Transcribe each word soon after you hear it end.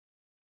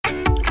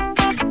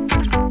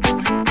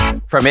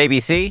From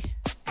ABC,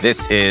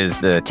 this is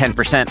the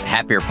 10%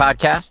 Happier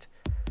Podcast.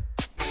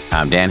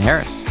 I'm Dan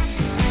Harris.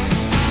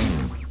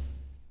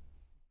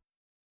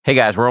 Hey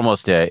guys, we're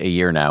almost a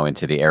year now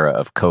into the era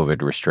of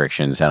COVID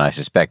restrictions, and I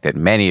suspect that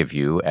many of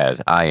you,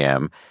 as I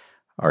am,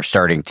 are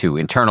starting to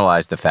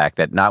internalize the fact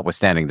that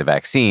notwithstanding the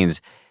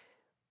vaccines,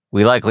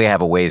 we likely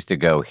have a ways to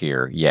go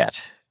here yet.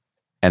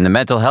 And the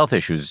mental health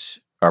issues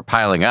are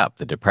piling up.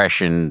 The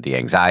depression, the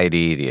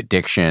anxiety, the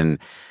addiction.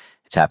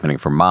 It's happening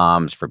for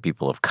moms, for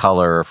people of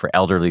color, for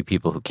elderly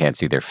people who can't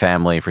see their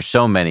family, for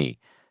so many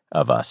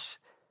of us.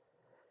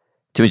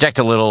 To inject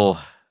a little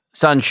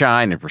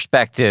sunshine and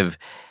perspective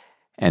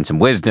and some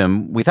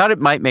wisdom, we thought it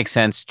might make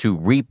sense to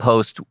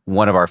repost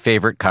one of our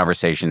favorite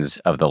conversations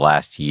of the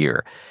last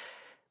year.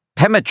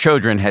 Pema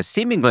Chödrön has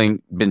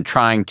seemingly been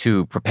trying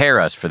to prepare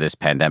us for this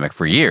pandemic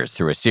for years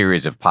through a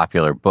series of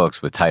popular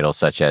books with titles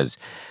such as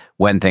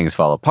When Things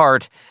Fall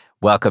Apart,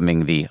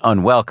 Welcoming the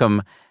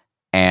Unwelcome,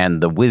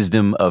 and The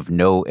Wisdom of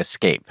No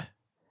Escape.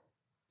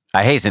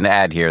 I hasten to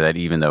add here that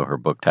even though her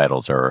book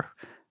titles are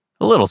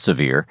a little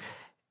severe,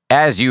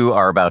 as you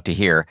are about to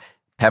hear,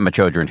 Pema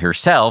Chödrön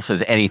herself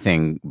is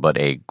anything but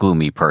a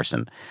gloomy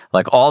person.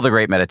 Like all the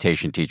great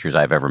meditation teachers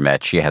I've ever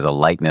met, she has a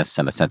lightness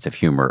and a sense of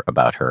humor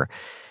about her.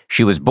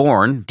 She was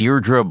born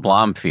Deirdre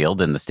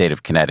Blomfield in the state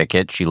of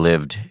Connecticut. She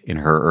lived in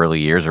her early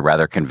years a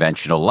rather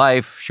conventional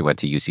life. She went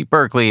to UC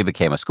Berkeley,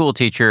 became a school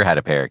teacher, had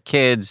a pair of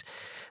kids.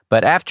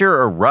 But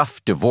after a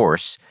rough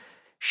divorce,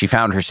 she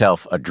found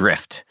herself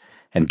adrift.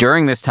 And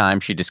during this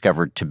time, she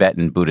discovered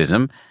Tibetan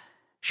Buddhism.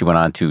 She went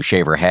on to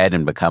shave her head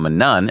and become a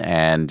nun,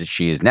 and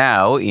she is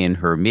now in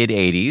her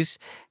mid-80s,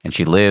 and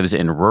she lives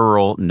in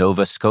rural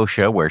Nova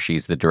Scotia, where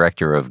she's the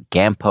director of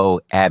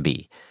Gampo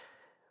Abbey.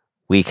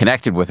 We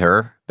connected with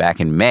her back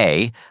in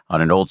May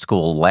on an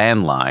old-school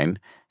landline.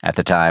 At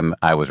the time,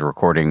 I was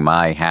recording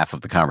my half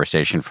of the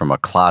conversation from a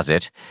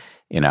closet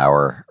in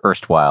our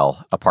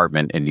erstwhile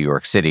apartment in New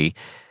York City,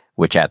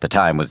 which at the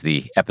time was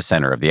the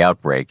epicenter of the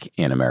outbreak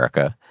in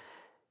America.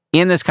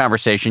 In this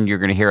conversation, you're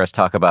going to hear us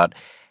talk about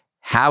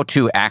how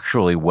to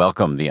actually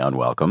welcome the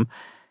unwelcome,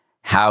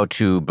 how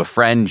to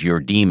befriend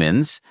your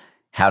demons,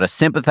 how to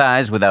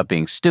sympathize without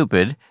being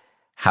stupid,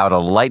 how to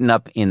lighten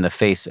up in the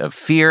face of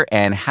fear,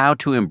 and how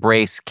to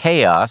embrace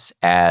chaos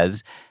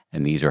as,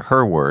 and these are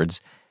her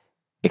words,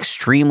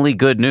 extremely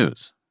good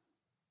news.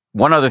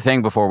 One other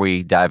thing before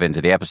we dive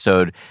into the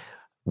episode,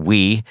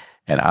 we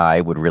and I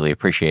would really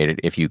appreciate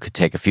it if you could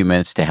take a few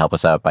minutes to help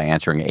us out by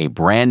answering a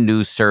brand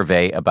new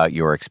survey about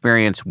your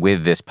experience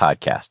with this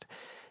podcast.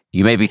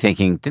 You may be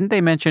thinking, didn't they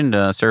mention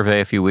a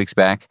survey a few weeks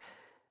back?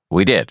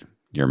 We did.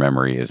 Your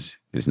memory is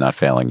not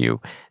failing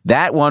you.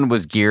 That one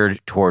was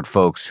geared toward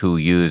folks who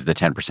use the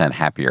 10%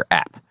 Happier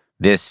app.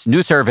 This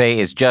new survey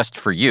is just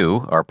for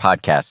you, our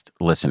podcast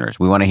listeners.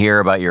 We want to hear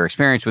about your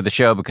experience with the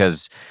show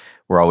because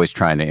we're always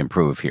trying to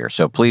improve here.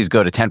 So please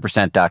go to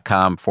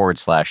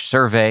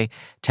 10%.com/survey,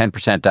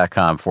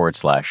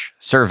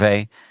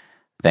 10%.com/survey.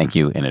 Thank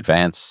you in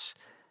advance.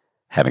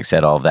 Having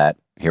said all that,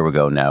 here we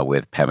go now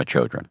with Pema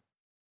Chödrön.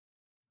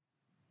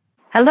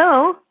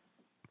 Hello.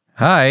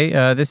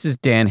 Hi, this is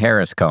Dan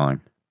Harris calling.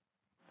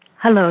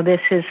 Hello, this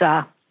is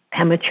Pema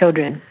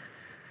Chödrön.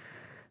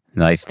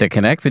 Nice to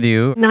connect with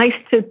you. Nice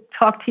to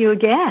talk to you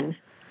again.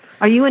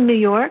 Are you in New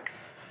York?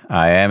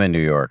 I am in New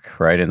York,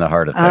 right in the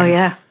heart of things. Oh,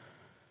 yeah.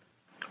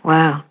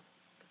 Wow.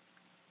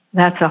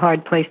 That's a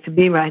hard place to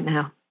be right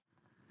now.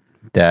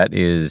 That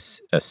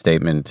is a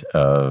statement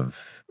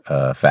of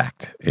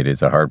fact. It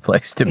is a hard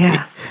place to be,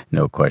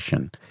 no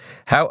question.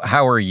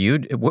 How are you?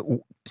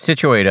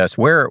 Situate us.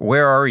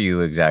 Where are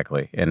you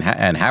exactly, and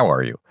how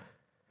are you?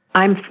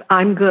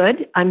 I'm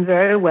good. I'm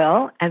very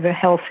well and very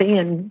healthy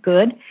and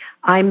good.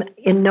 I'm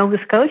in Nova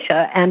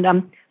Scotia, and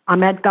I'm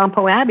at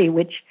Gampo Abbey,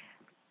 which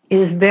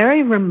is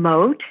very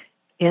remote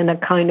in a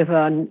kind of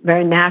a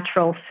very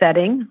natural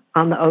setting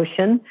on the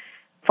ocean,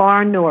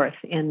 far north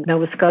in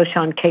Nova Scotia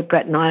on Cape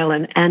Breton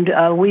Island. And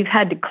we've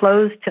had to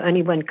close to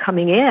anyone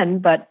coming in,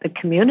 but the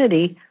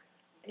community,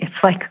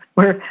 it's like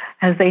we're,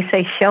 as they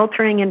say,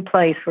 sheltering in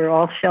place. We're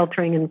all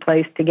sheltering in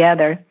place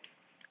together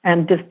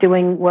and just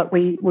doing what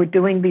we were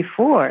doing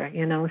before,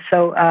 you know.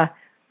 So,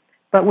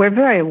 but we're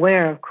very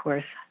aware, of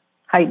course,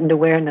 heightened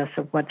awareness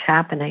of what's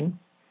happening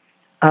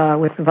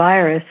with the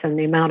virus and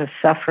the amount of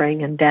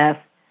suffering and death.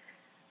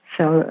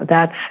 So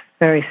that's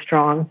very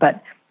strong.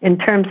 But in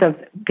terms of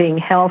being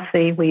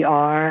healthy, we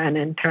are. And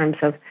in terms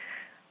of,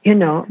 you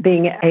know,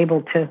 being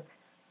able to,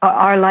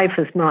 our life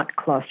is not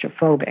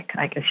claustrophobic,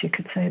 I guess you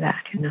could say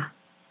that, you know.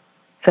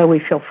 So we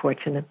feel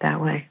fortunate that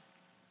way.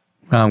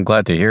 Well, I'm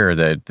glad to hear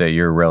that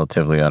you're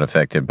relatively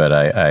unaffected, but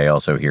I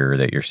also hear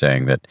that you're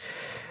saying that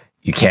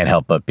you can't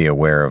help but be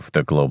aware of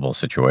the global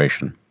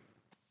situation.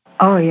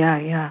 Oh,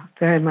 yeah.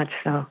 Very much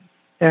so.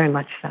 Very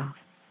much so.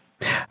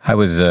 I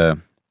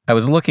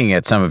was looking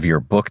at some of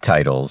your book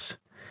titles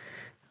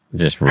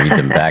just read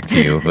them back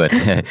to you. But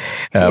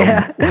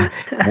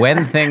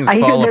when things I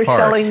fall hear they're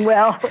apart, selling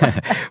well.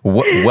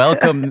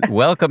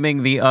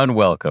 welcoming the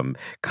unwelcome,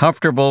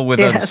 comfortable with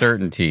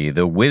uncertainty,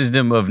 the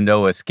wisdom of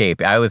no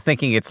escape. I was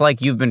thinking it's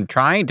like you've been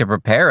trying to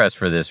prepare us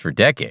for this for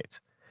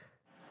decades.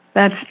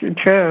 That's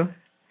true.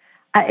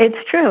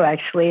 It's true,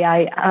 actually.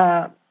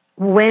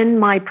 When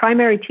my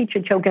primary teacher,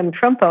 Chödrön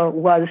Trungpa,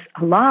 was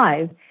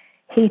alive,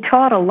 he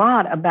taught a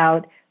lot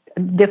about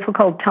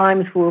difficult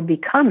times will be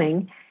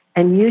coming,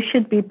 and you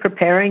should be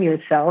preparing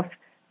yourself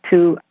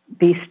to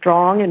be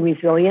strong and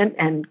resilient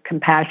and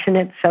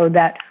compassionate so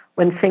that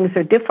when things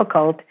are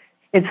difficult,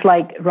 it's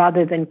like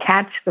rather than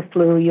catch the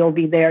flu, you'll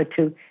be there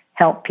to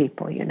help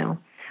people,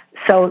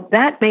 So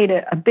that made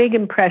a big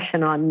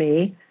impression on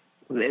me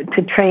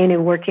to train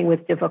in working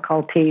with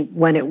difficulty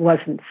when it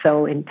wasn't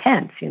so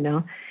intense,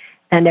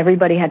 and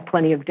everybody had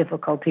plenty of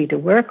difficulty to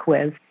work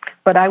with.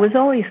 But I was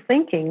always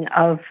thinking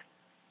of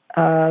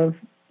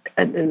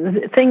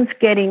things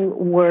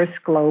getting worse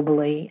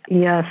globally.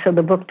 Yeah, so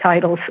the book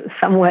titles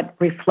somewhat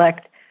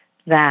reflect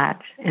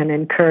that, an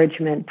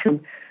encouragement to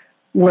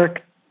work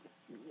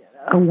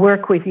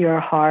with your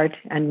heart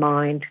and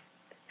mind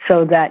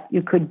so that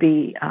you could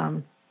be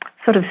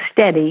sort of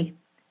steady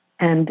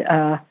and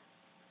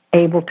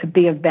able to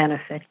be of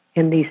benefit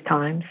in these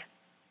times.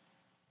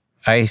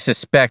 I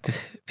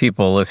suspect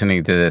people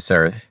listening to this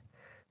are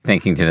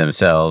thinking to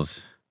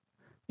themselves,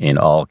 in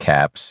all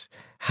caps,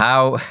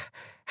 how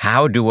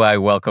do I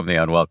welcome the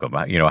unwelcome?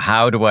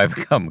 How do I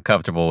become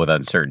comfortable with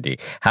uncertainty?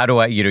 How do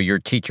I, your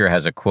teacher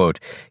has a quote,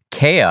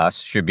 chaos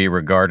should be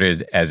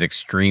regarded as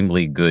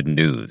extremely good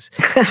news.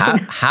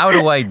 How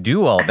do I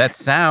do all that?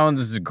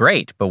 Sounds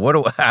great, but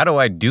how do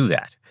I do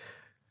that?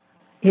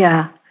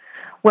 Yeah,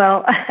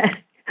 well,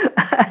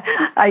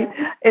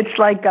 it's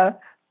like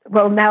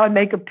now I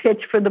make a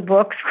pitch for the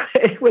books,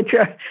 which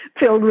are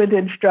filled with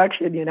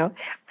instruction,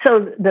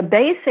 So the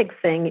basic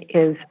thing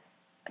is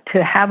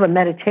to have a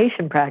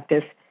meditation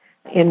practice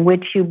in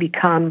which you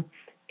become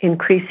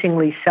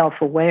increasingly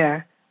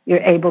self-aware. You're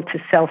able to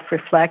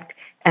self-reflect,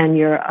 and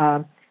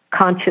you're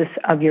conscious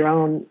of your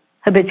own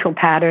habitual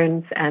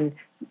patterns and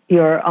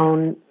your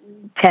own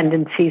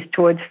tendencies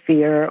towards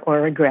fear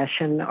or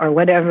aggression or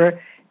whatever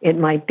it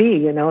might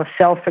be,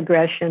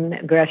 self-aggression,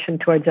 aggression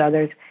towards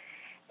others.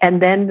 And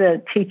then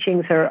the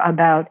teachings are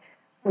about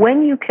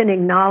when you can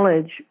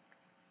acknowledge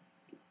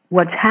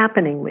what's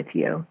happening with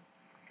you,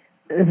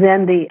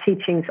 then the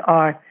teachings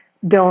are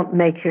don't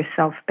make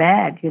yourself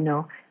bad,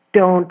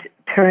 Don't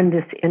turn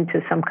this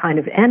into some kind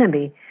of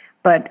enemy,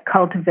 but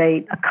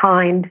cultivate a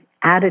kind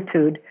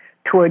attitude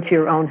towards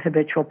your own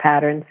habitual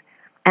patterns.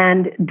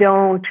 And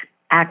don't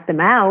act them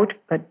out,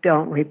 but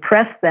don't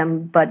repress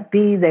them, but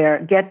be there,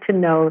 get to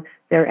know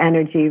their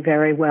energy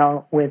very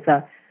well with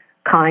a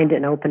kind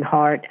and open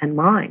heart and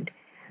mind.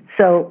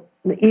 So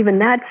even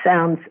that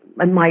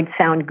might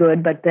sound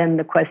good, but then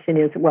the question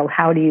is, well,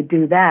 how do you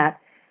do that?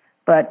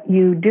 But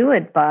you do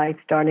it by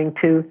starting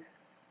to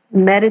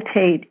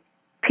meditate.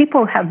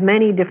 People have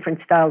many different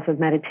styles of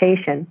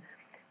meditation,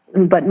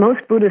 but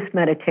most Buddhist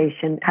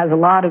meditation has a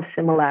lot of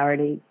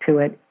similarity to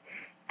it.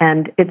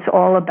 And it's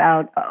all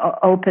about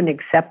open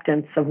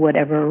acceptance of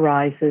whatever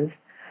arises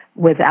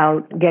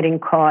without getting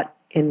caught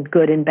in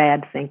good and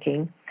bad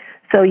thinking.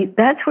 So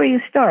that's where you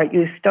start.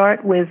 You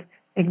start with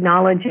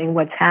acknowledging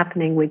what's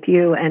happening with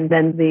you, and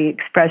then the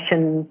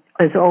expression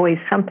is always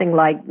something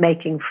like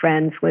making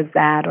friends with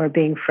that or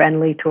being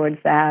friendly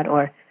towards that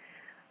or,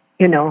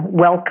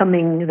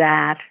 welcoming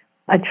that.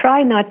 I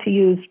try not to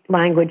use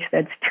language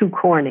that's too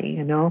corny,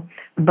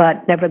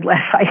 but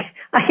nevertheless,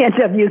 I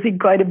end up using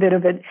quite a bit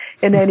of it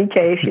in any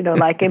case,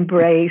 like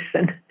embrace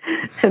and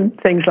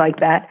things like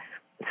that.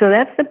 So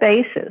that's the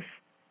basis.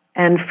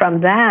 And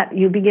from that,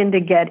 you begin to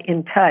get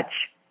in touch.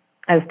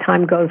 As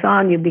time goes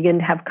on, you begin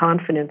to have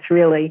confidence,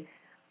 really,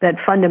 that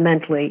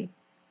fundamentally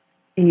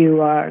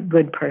you are a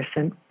good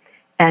person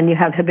and you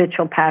have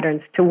habitual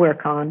patterns to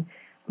work on,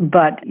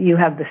 but you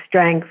have the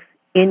strength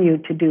in you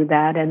to do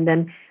that. And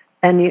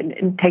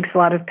it takes a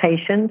lot of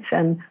patience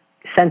and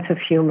sense of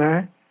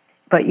humor,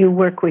 but you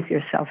work with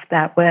yourself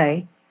that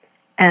way.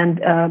 And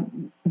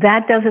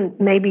that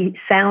doesn't maybe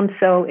sound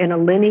so in a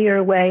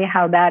linear way,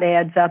 how that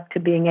adds up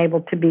to being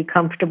able to be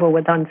comfortable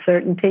with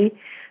uncertainty.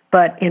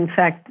 But in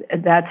fact,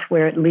 that's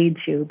where it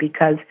leads you,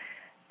 because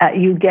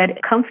you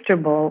get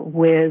comfortable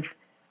with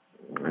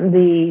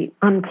the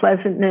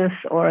unpleasantness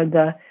or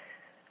the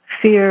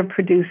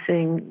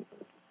fear-producing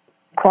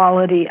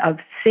quality of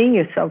seeing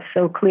yourself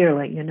so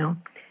clearly,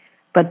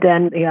 But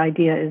then the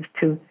idea is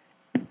to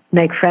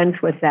make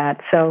friends with that.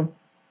 So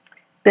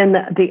then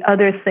the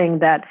other thing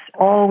that's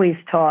always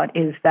taught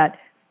is that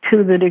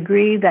to the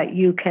degree that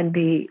you can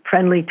be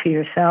friendly to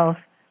yourself,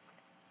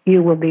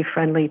 you will be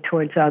friendly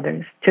towards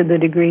others. To the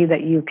degree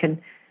that you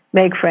can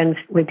make friends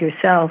with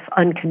yourself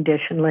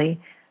unconditionally,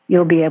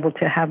 you'll be able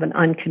to have an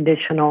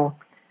unconditional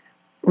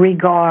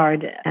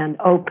regard and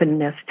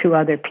openness to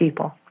other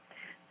people.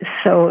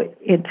 So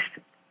it's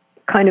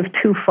kind of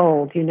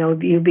twofold,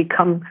 you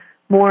become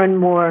more and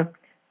more,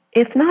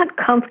 if not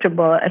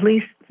comfortable, at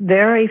least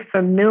very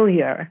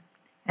familiar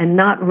and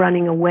not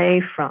running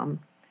away from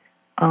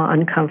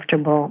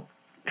uncomfortable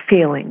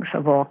feelings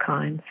of all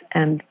kinds.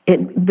 And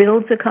it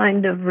builds a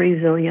kind of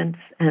resilience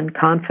and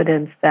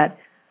confidence that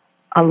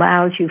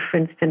allows you, for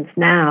instance,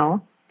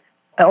 now,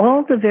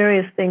 all the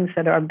various things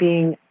that are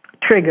being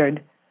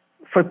triggered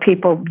for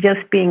people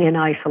just being in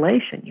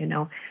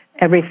isolation,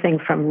 everything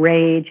from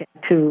rage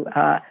to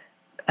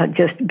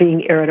just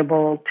being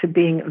irritable to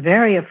being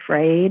very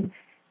afraid,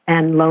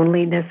 and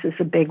loneliness is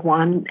a big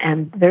one.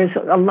 And there's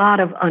a lot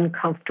of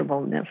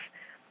uncomfortableness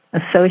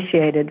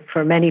associated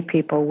for many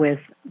people with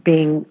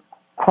being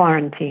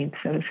quarantined,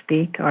 so to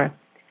speak, or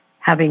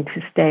having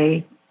to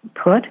stay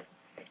put.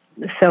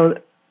 So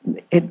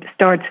it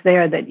starts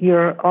there that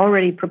you're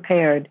already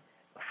prepared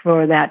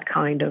for that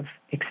kind of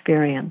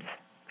experience.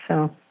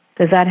 So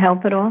does that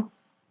help at all?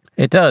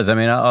 It does. I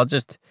mean, I'll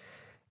just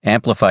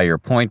amplify your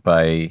point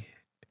by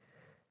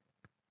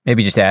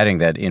maybe just adding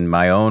that in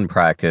my own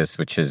practice,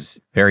 which is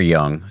very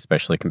young,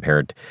 especially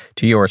compared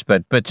to yours,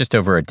 but just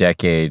over a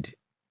decade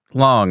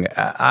long,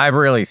 I've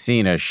really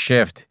seen a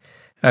shift.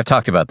 And I've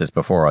talked about this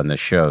before on this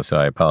show, so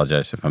I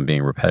apologize if I'm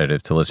being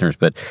repetitive to listeners,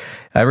 but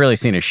I've really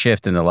seen a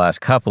shift in the last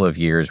couple of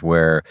years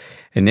where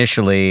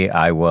initially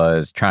I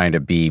was trying to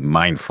be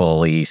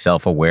mindfully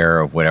self-aware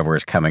of whatever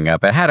is coming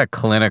up. It had a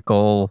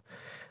clinical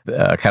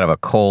kind of a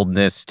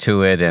coldness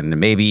to it, and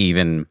maybe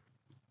even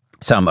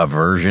some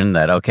aversion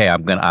that, okay,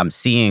 I'm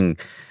seeing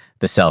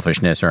the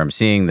selfishness, or I'm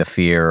seeing the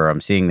fear, or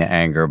I'm seeing the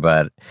anger,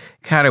 but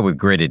kind of with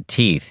gritted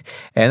teeth.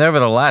 And over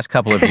the last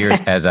couple of years,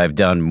 as I've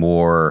done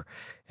more,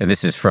 and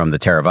this is from the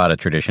Theravada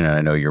tradition, and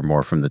I know you're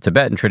more from the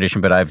Tibetan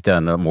tradition, but I've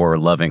done a more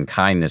loving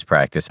kindness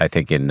practice. I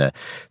think in the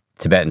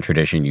Tibetan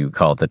tradition, you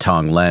call it the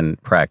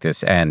Tonglen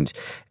practice. And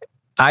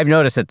I've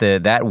noticed that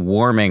that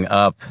warming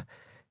up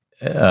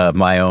of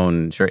my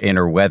own sort of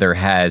inner weather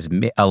has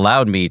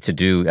allowed me to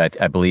do,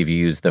 I believe you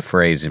used the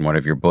phrase in one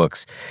of your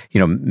books,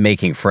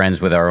 making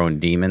friends with our own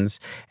demons,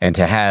 and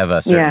to have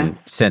a certain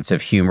sense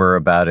of humor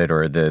about it.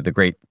 Or the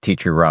great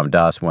teacher Ram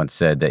Dass once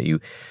said that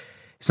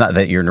it's not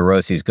that your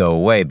neuroses go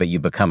away, but you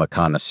become a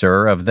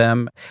connoisseur of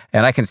them.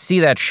 And I can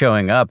see that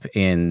showing up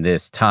in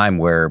this time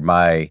where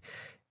my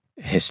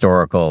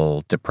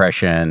historical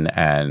depression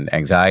and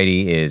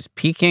anxiety is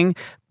peaking,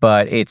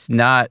 but it's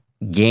not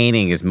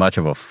gaining as much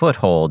of a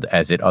foothold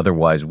as it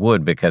otherwise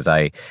would, because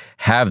I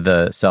have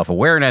the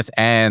self-awareness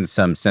and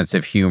some sense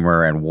of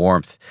humor and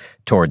warmth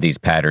toward these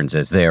patterns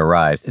as they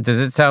arise. Does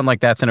it sound like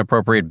that's an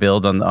appropriate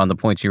build on the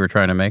points you were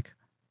trying to make?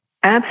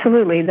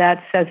 Absolutely.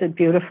 That says it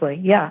beautifully.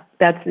 Yeah,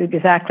 that's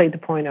exactly the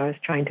point I was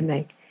trying to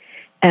make.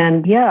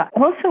 And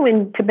also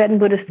in Tibetan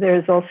Buddhist,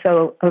 there's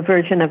also a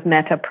version of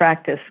metta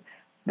practice,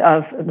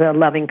 of the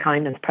loving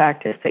kindness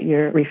practice that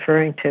you're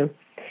referring to.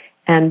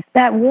 And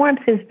that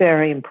warmth is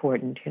very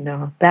important,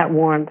 That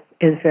warmth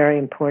is very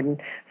important.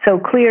 So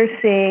clear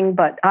seeing,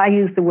 but I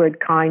use the word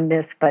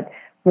kindness, but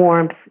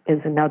warmth is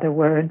another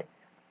word.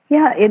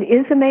 Yeah, it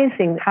is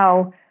amazing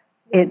how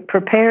it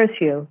prepares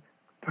you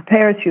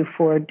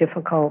for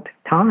difficult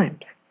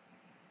times.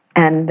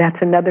 And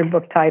that's another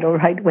book title,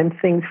 right? When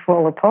things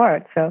fall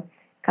apart. So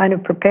kind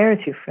of prepares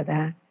you for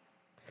that.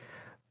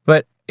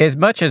 But as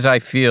much as I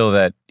feel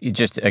that,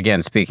 just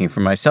again, speaking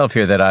for myself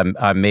here, that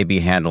I'm maybe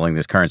handling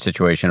this current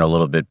situation a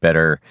little bit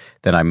better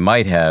than I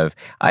might have,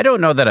 I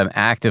don't know that I'm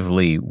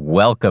actively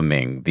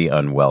welcoming the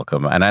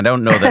unwelcome. And I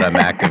don't know that I'm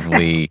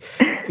actively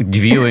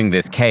viewing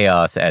this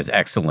chaos as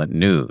excellent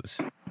news.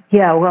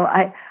 Yeah,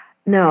 well,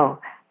 no.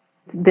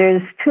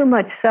 There's too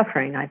much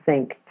suffering, I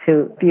think,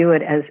 to view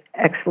it as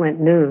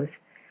excellent news.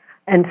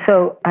 And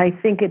so I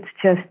think it's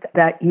just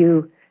that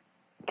you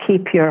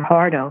keep your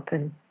heart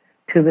open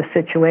to the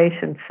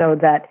situation, so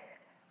that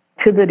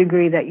to the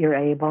degree that you're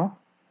able,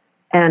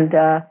 and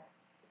that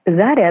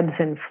ebbs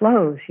and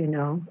flows,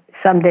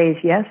 Some days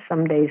yes,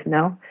 some days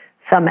no.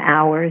 Some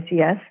hours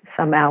yes,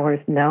 some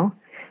hours no.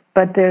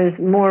 But there's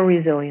more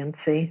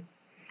resiliency.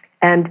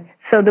 And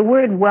so the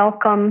word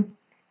welcome,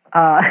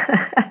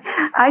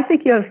 I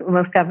think you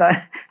must have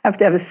to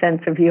have a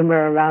sense of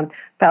humor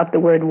about the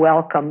word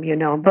welcome,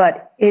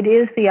 But it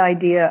is the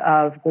idea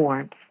of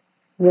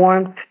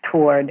warmth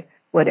toward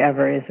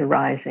whatever is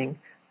arising,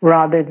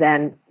 rather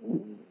than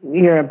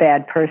you're a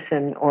bad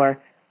person,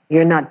 or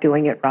you're not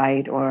doing it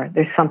right, or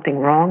there's something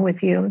wrong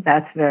with you.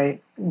 That's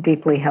very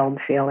deeply held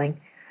feeling.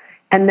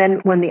 And then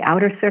when the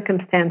outer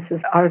circumstances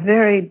are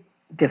very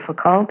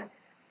difficult,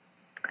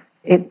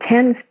 it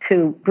tends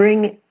to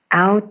bring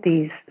out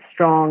these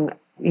strong,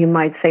 you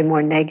might say,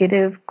 more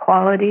negative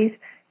qualities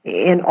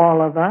in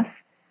all of us.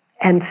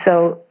 And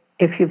so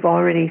if you've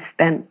already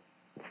spent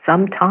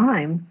some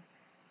time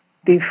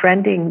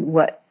befriending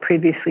what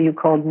previously you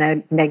called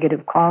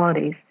negative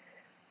qualities,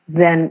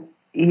 then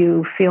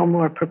you feel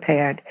more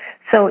prepared.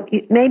 So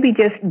maybe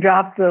just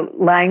drop the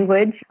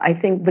language. I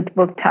think the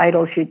book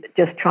title should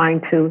just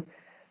trying to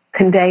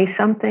convey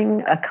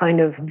something, a kind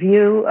of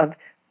view of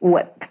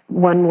what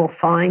one will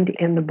find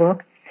in the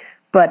book.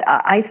 But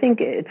I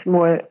think it's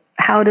more,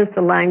 how does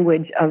the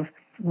language of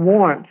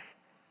warmth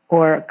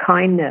or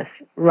kindness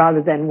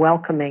rather than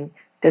welcoming,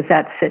 does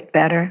that sit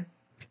better?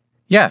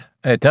 Yeah,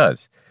 it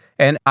does.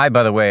 And I,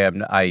 by the way,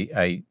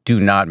 I do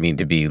not mean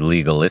to be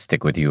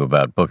legalistic with you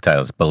about book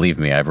titles. Believe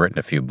me, I've written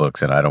a few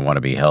books, and I don't want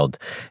to be held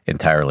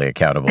entirely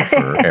accountable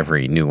for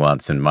every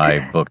nuance in my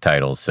book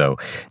titles. So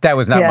that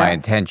was not my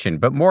intention,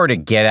 but more to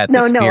get at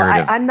the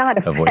spirit I'm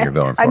not of what you're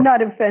going for. I'm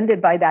not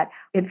offended by that.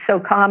 It's so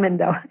common,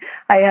 though.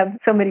 I have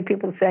so many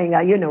people saying,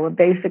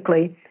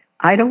 basically,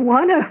 I don't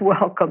want to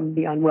welcome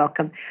the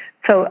unwelcome.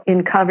 So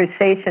in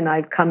conversation,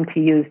 I've come to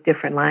use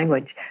different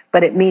language,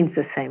 but it means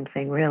the same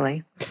thing,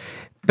 really.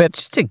 But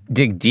just to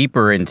dig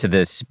deeper into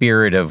the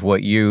spirit of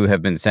what you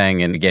have been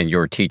saying, and again,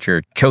 your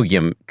teacher,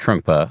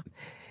 Chödrön,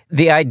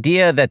 the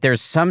idea that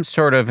there's some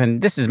sort of,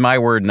 and this is my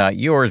word, not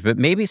yours, but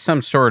maybe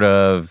some sort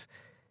of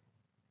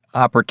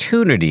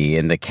opportunity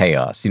in the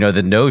chaos,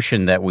 the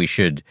notion that we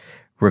should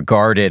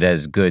regard it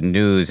as good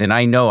news. And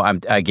I know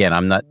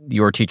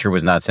your teacher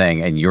was not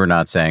saying, and you're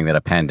not saying that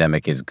a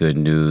pandemic is good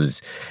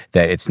news,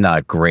 that it's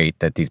not great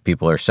that these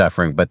people are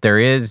suffering, but there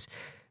is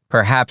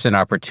perhaps an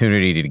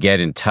opportunity to get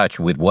in touch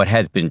with what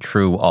has been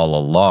true all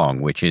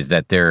along, which is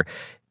that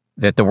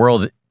the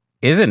world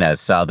isn't as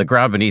solid, the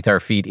ground beneath our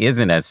feet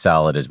isn't as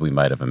solid as we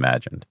might have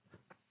imagined.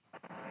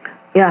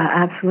 Yeah,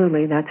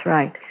 absolutely. That's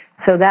right.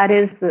 So that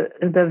is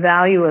the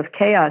value of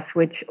chaos,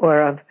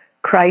 or of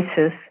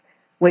crisis,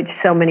 which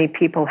so many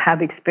people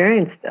have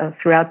experienced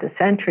throughout the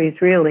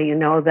centuries, really,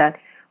 that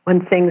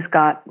when things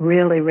got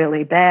really,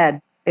 really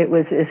bad, it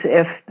was as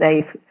if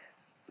they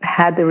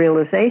had the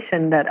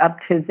realization that up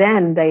to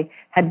then they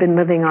had been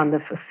living on the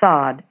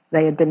facade.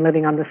 They had been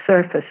living on the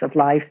surface of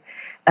life,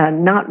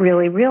 not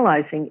really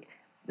realizing,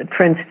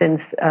 for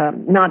instance,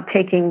 not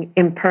taking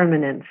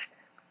impermanence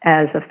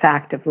as a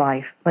fact of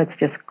life. Let's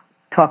just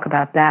talk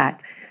about that.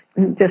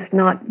 Just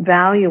not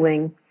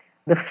valuing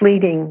the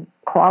fleeting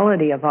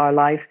quality of our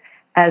life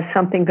as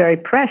something very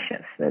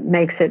precious that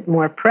makes it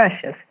more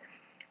precious.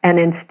 And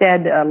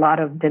instead, a lot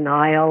of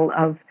denial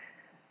of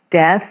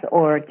death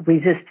or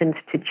resistance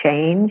to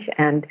change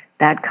and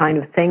that kind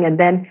of thing. And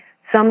then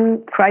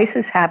some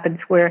crisis happens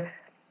where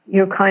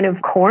you're kind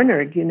of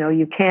cornered,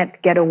 you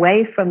can't get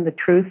away from the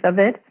truth of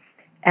it.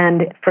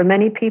 And for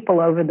many people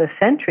over the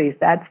centuries,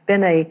 that's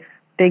been a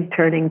big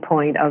turning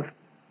point of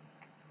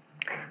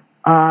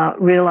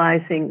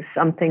realizing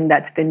something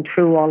that's been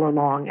true all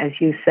along,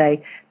 as you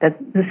say, that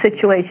the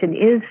situation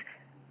is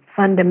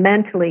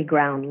fundamentally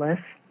groundless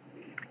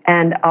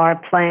and our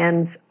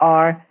plans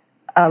are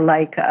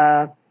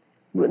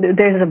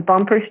there's a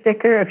bumper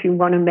sticker, if you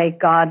want to make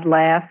God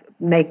laugh,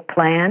 make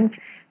plans.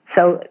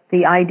 So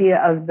the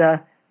idea of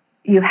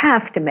you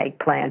have to make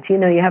plans. You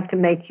have to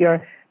make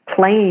your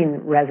plane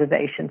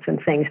reservations and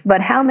things.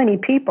 But how many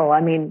people,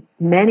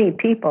 many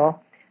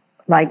people,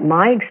 like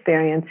my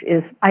experience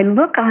is I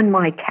look on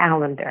my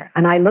calendar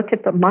and I look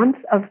at the month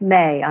of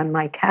May on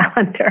my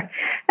calendar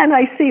and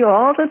I see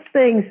all the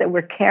things that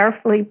were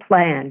carefully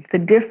planned, the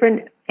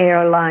different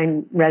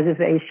airline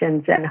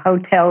reservations and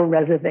hotel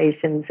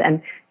reservations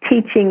and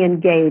teaching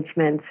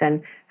engagements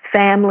and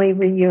family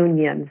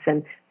reunions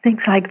and things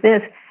like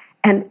this.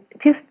 And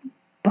just,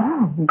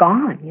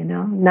 gone,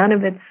 none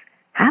of it's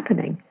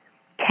happening,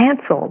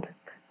 canceled,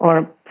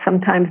 or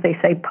sometimes they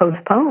say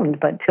postponed,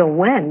 but till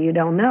when, you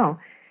don't know.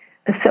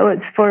 So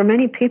it's for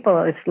many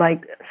people, it's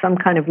like some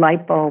kind of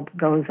light bulb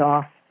goes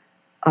off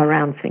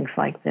around things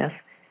like this.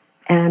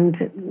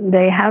 And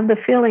they have the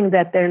feeling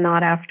that they're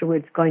not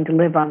afterwards going to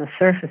live on the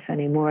surface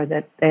anymore,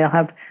 that they'll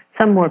have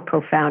some more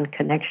profound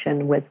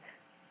connection with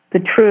the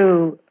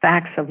true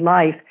facts of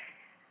life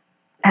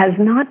as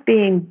not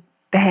being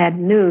bad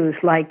news,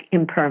 like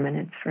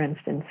impermanence, for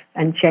instance,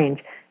 and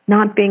change.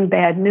 Not being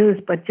bad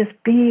news, but just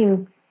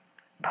being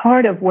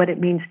part of what it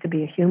means to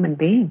be a human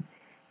being,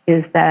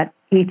 is that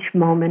each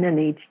moment and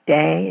each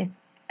day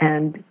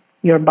and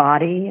your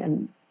body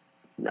and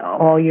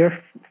all your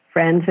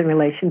friends and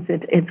relations,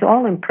 it's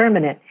all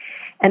impermanent.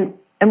 And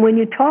when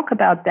you talk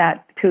about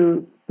that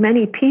to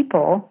many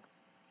people,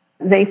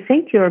 they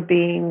think you're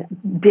being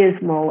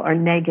dismal or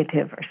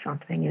negative or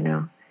something,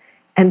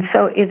 And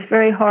so it's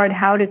very hard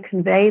how to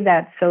convey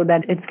that so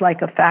that it's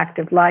like a fact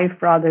of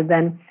life rather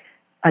than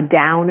a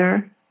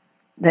downer,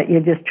 that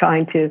you're just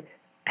trying to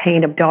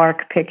paint a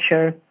dark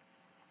picture,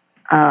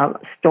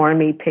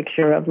 stormy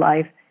picture of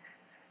life.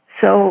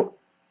 So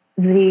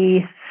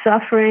the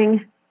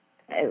suffering,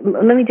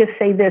 let me just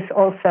say this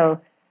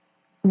also,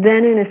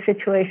 then in a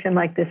situation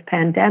like this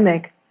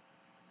pandemic,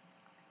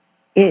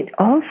 it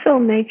also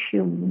makes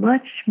you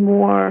much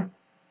more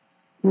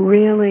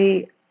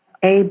really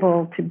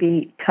able to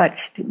be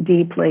touched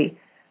deeply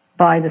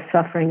by the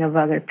suffering of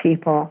other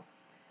people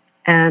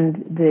and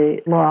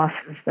the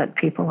losses that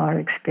people are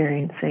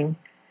experiencing,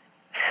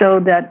 so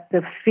that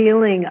the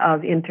feeling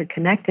of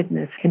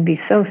interconnectedness can be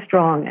so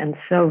strong and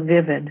so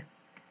vivid.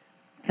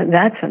 And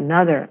that's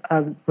another,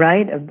 of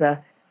the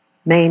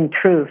main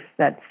truth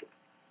that's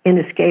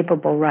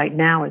inescapable right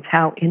now, is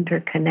how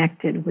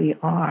interconnected we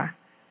are.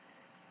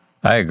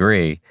 I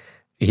agree.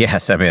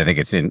 Yes, I think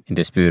it's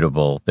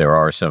indisputable. There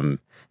are some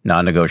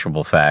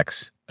non-negotiable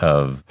facts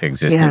of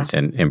existence,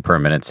 and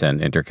impermanence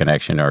and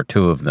interconnection are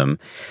two of them.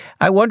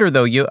 I wonder,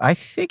 though, I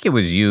think it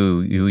was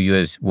you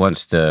used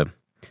once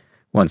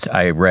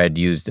I read,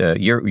 used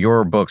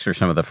your books are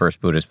some of the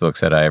first Buddhist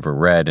books that I ever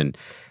read. And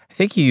I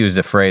think you used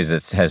a phrase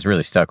that has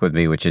really stuck with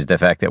me, which is the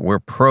fact that we're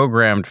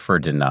programmed for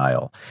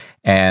denial.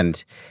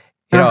 And,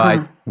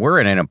 we're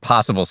in an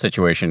impossible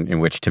situation in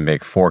which to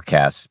make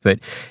forecasts. But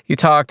you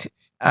talked,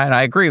 and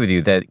I agree with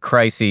you, that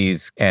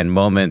crises and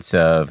moments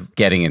of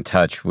getting in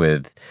touch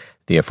with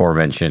the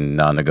aforementioned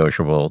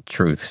non-negotiable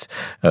truths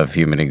of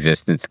human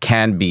existence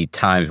can be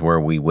times where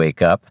we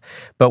wake up,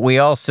 but we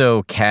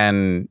also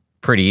can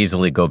pretty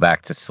easily go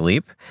back to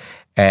sleep.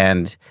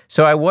 And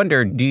so I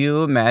wonder, do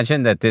you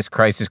imagine that this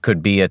crisis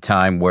could be a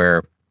time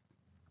where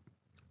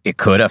it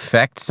could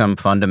affect some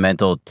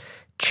fundamental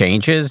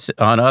changes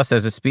on us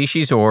as a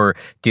species, or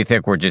do you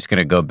think we're just going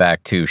to go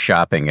back to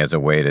shopping as a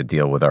way to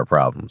deal with our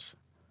problems?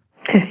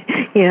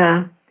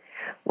 Yeah.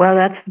 Well,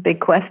 that's the big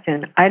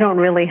question. I don't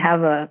really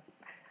have a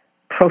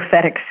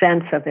prophetic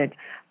sense of it,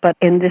 but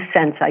in this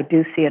sense, I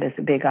do see it as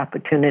a big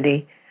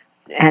opportunity.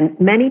 And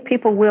many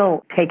people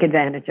will take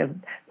advantage of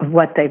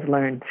what they've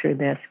learned through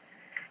this.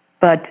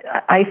 But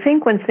I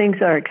think when things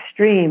are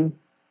extreme,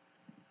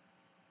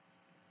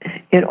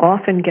 it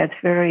often gets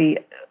very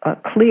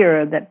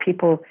clear that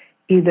people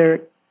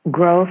either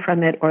grow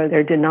from it or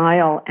their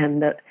denial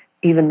and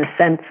even the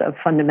sense of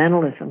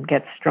fundamentalism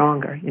gets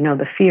stronger.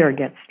 The fear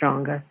gets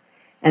stronger.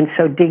 And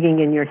so digging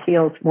in your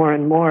heels more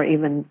and more,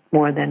 even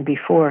more than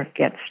before,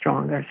 gets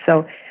stronger.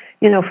 So,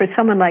 for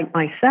someone like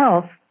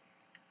myself,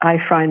 I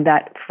find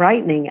that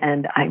frightening,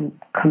 and I'm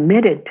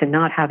committed to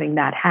not having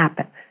that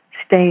happen,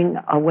 staying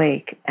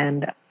awake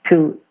and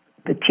to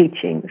the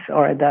teachings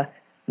or the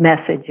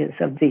messages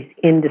of these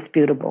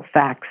indisputable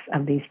facts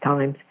of these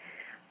times.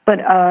 But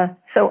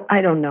so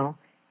I don't know.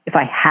 If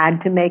I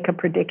had to make a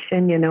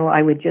prediction,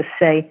 I would just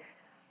say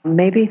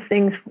maybe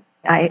things,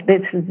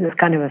 this is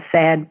kind of a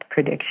sad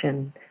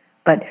prediction,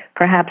 but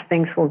perhaps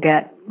things will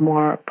get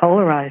more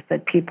polarized,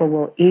 that people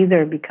will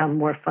either become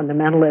more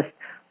fundamentalist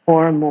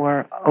or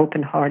more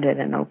open-hearted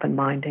and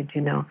open-minded,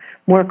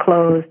 More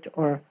closed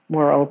or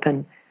more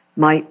open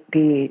might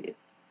be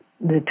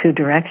the two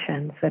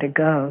directions that it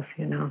goes,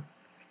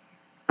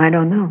 I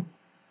don't know.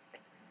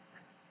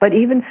 But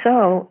even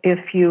so,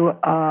 if you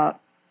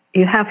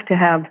have to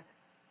have,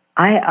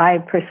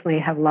 I personally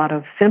have a lot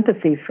of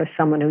sympathy for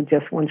someone who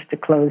just wants to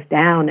close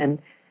down and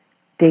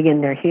dig in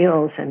their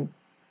heels and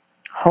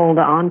hold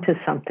on to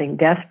something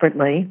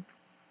desperately,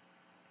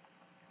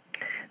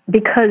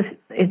 because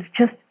it's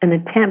just an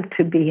attempt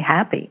to be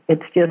happy.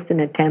 It's just an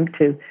attempt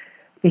to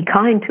be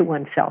kind to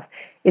oneself.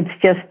 It's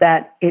just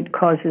that it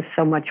causes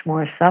so much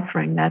more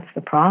suffering. That's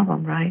the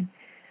problem, right?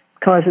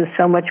 It causes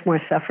so much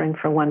more suffering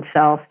for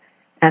oneself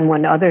and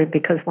one other,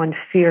 because one's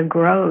fear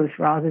grows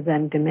rather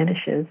than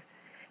diminishes,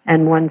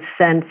 and one's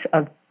sense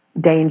of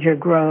danger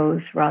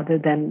grows rather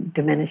than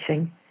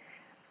diminishing.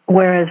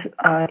 Whereas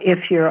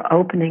if you're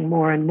opening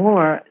more and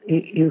more,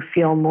 you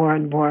feel more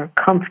and more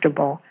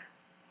comfortable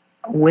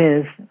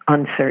with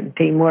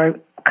uncertainty, more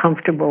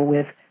comfortable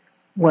with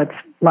what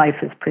life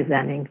is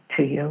presenting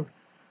to you,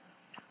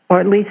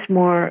 or at least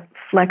more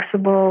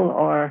flexible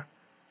or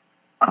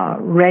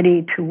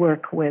ready to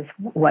work with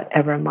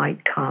whatever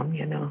might come,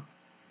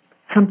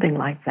 something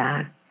like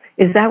that.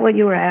 Is that what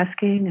you were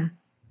asking?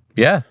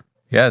 Yeah.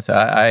 Yes.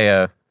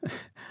 I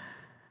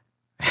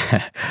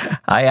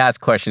I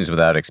ask questions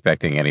without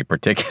expecting any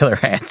particular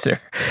answer.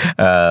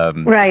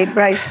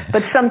 Right.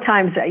 But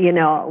sometimes,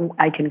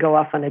 I can go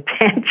off on a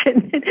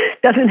tangent.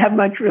 It doesn't have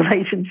much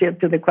relationship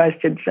to the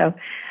question. So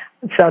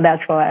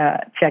that's why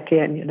I check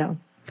in,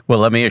 Well,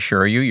 let me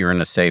assure you, you're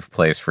in a safe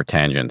place for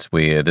tangents.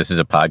 This is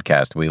a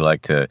podcast. We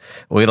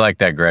like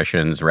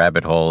digressions,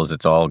 rabbit holes.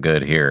 It's all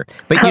good here.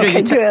 But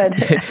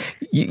good.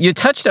 You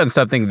touched on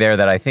something there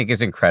that I think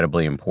is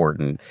incredibly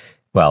important.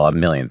 Well, a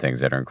million things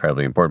that are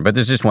incredibly important, but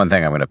there's just one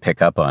thing I'm going to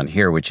pick up on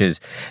here, which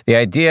is the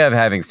idea of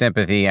having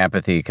sympathy,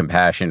 empathy,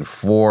 compassion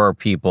for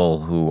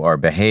people who are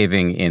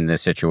behaving in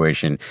this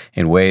situation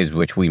in ways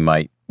which we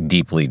might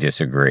deeply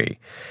disagree.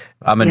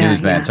 I'm a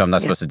newsman, so I'm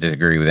not supposed to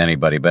disagree with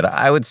anybody, but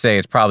I would say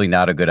it's probably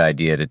not a good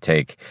idea to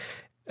take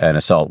an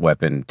assault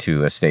weapon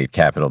to a state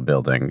capitol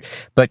building.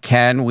 But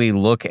can we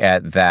look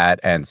at that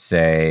and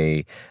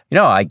say,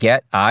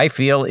 I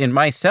feel in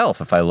myself,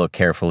 if I look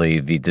carefully,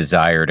 the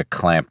desire to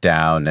clamp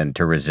down and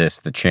to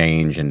resist the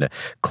change and to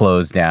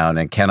close down.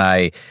 And can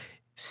I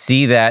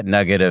see that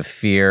nugget of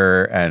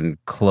fear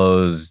and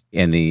close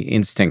in the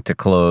instinct to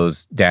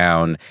close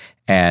down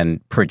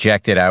and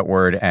project it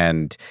outward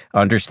and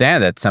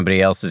understand that somebody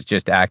else is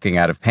just acting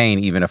out of pain,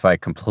 even if I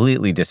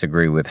completely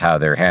disagree with how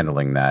they're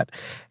handling that?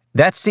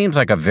 That seems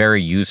like a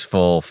very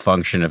useful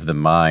function of the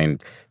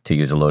mind, to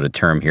use a loaded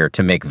term here,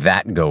 to make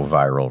that go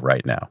viral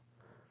right now.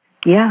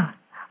 Yeah,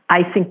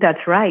 I think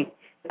that's right.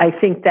 I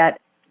think that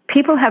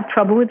people have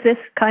trouble with this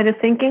kind of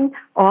thinking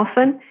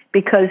often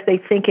because they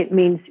think it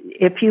means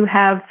if you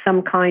have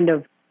some kind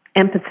of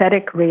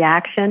empathetic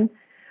reaction,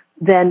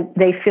 then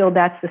they feel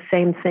that's the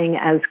same thing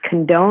as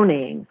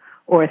condoning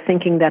or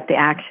thinking that the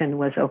action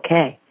was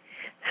okay.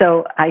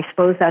 So I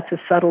suppose that's a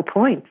subtle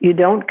point. You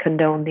don't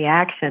condone the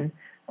action,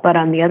 but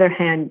on the other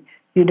hand,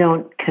 you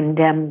don't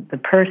condemn the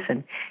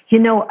person.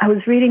 I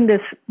was reading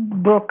this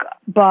book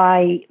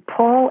by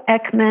Paul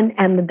Ekman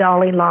and the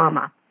Dalai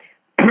Lama,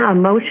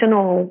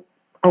 Emotional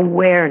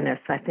Awareness,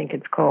 I think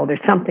it's called, or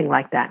something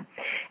like that,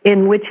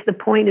 in which the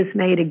point is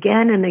made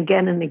again and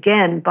again and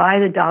again by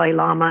the Dalai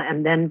Lama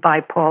and then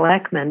by Paul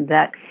Ekman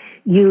that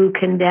you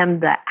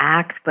condemn the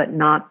act but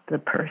not the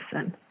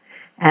person,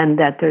 and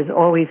that there's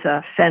always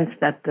a sense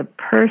that the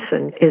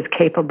person is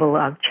capable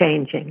of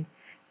changing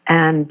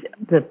and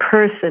the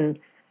person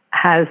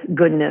has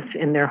goodness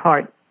in their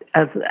heart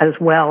as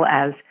well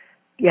as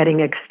getting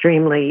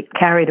extremely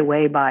carried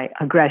away by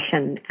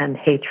aggression and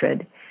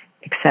hatred,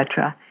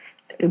 etc.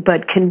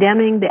 But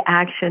condemning the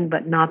action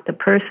but not the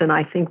person,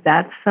 I think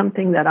that's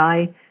something that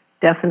I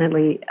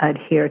definitely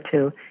adhere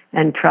to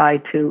and try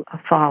to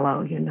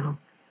follow,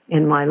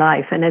 in my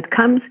life. And it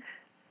comes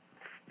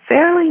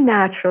fairly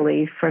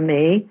naturally for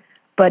me,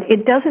 but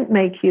it doesn't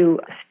make you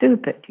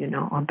stupid,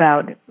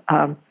 about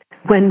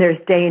when there's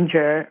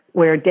danger,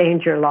 where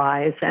danger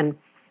lies, and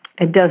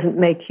it doesn't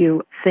make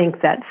you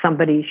think that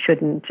somebody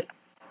shouldn't,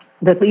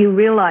 that you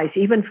realize,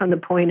 even from the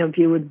point of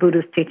view of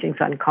Buddhist teachings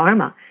on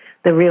karma,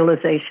 the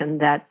realization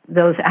that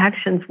those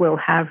actions will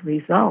have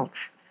results.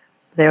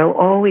 There will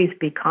always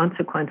be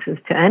consequences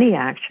to any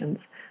actions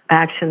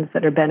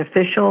that are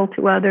beneficial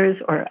to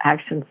others or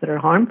actions that are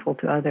harmful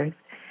to others.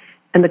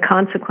 And the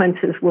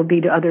consequences will be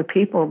to other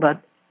people,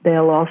 but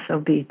they'll also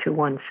be to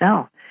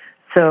oneself.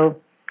 So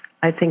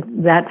I think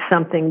that's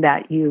something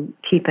that you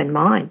keep in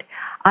mind.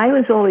 I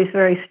was always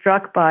very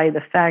struck by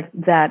the fact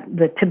that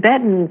the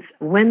Tibetans,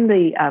 when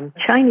the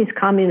Chinese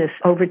communists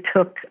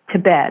overtook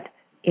Tibet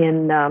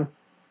in,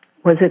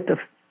 was it the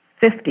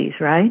 50s,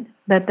 right,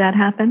 that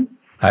happened?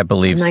 I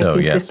believe so,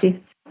 yes.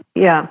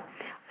 Yeah.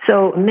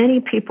 So many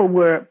people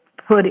were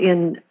put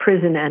in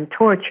prison and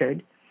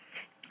tortured.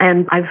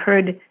 And I've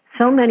heard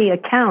so many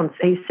accounts.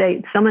 They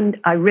say,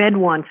 I read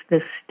once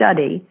this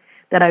study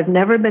that I've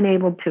never been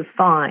able to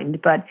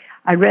find, but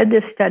I read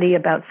this study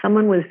about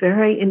someone was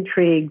very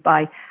intrigued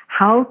by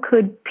how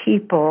could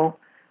people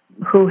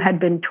who had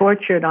been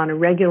tortured on a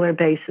regular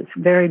basis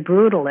very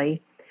brutally,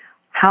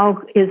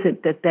 how is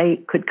it that they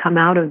could come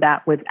out of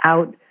that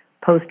without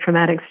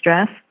post-traumatic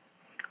stress,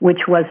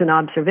 which was an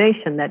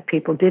observation that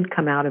people did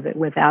come out of it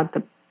without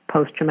the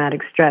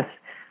post-traumatic stress,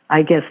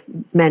 I guess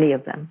many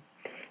of them.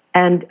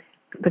 And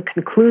the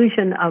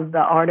conclusion of the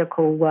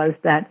article was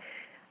that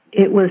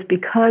it was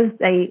because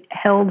they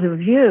held a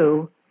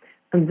view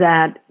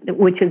that,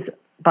 which is,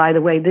 by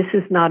the way, this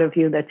is not a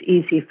view that's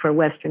easy for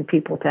Western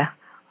people to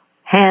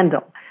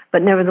handle,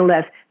 but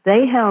nevertheless,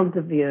 they held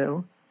the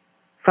view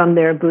from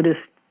their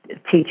Buddhist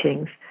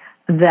teachings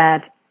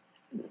that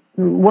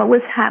what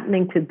was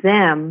happening to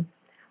them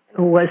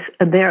was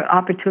their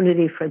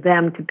opportunity for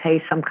them to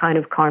pay some kind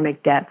of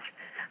karmic debts.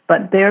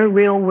 But their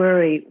real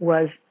worry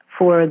was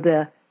for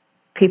the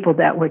people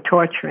that were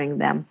torturing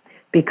them,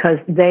 because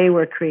they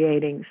were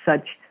creating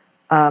such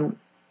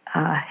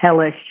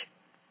hellish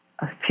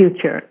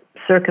future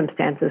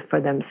circumstances for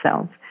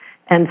themselves.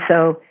 And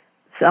so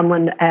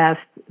someone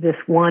asked this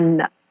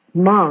one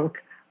monk,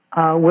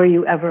 were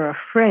you ever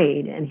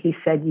afraid? And he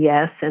said,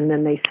 yes. And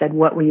then they said,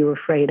 what were you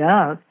afraid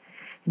of?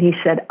 And he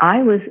said,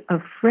 I was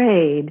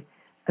afraid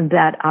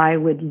that I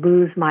would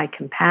lose my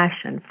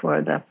compassion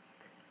for the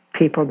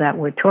people that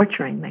were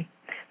torturing me.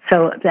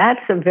 So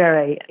that's a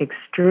very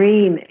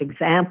extreme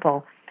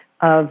example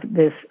of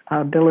this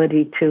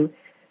ability to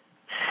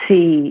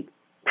see,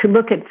 to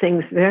look at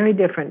things very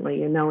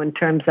differently, in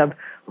terms of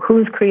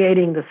who's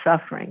creating the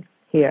suffering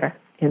here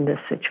in this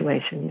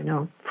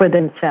situation, for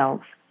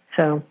themselves.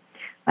 So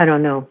I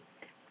don't know.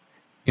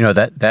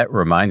 That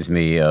reminds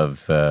me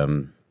of,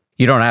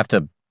 you don't have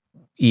to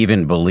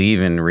even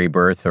believe in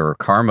rebirth or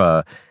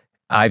karma.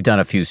 I've done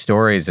a few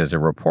stories as a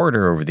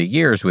reporter over the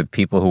years with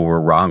people who were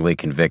wrongly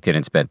convicted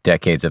and spent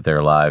decades of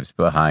their lives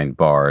behind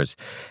bars.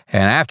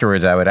 And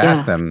afterwards, I would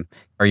ask them,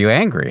 are you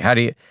angry? How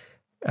do you...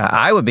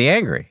 I would be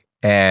angry.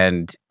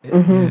 And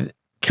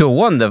to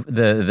one,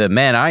 the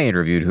men I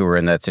interviewed who were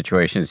in that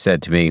situation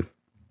said to me,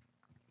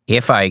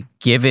 if I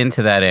give in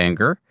to that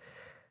anger,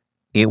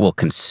 it will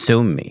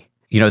consume me.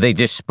 They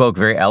just spoke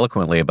very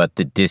eloquently about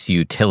the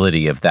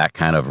disutility of that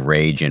kind of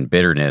rage and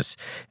bitterness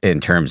in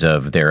terms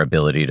of their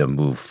ability to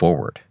move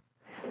forward.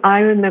 I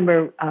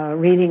remember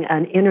reading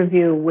an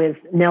interview with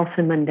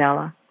Nelson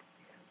Mandela,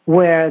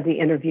 where the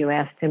interview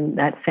asked him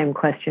that same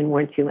question,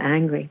 weren't you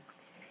angry?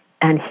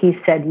 And he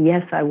said,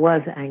 yes, I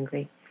was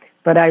angry.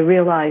 But I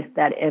realized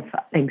that if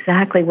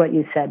exactly what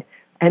you said,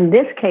 in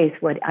this case,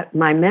 what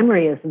my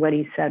memory is what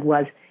he said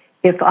was,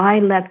 if I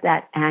let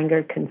that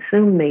anger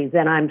consume me,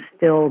 then I'm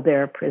still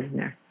their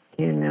prisoner,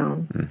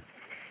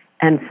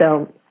 And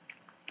so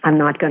I'm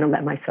not going to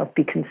let myself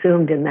be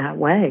consumed in that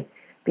way,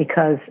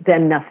 because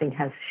then nothing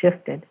has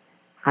shifted.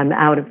 I'm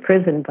out of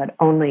prison, but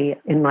only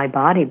in my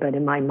body, but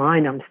in my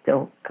mind, I'm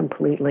still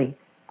completely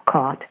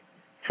caught.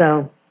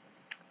 So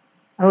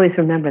always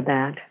remember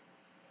that.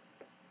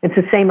 It's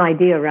the same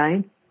idea,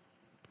 right?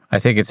 I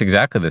think it's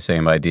exactly the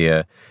same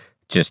idea,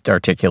 just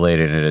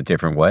articulated in a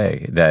different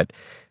way.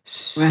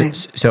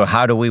 Right. So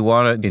how do we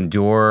want to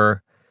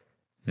endure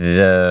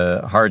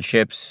the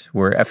hardships?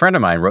 Where a friend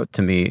of mine wrote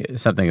to me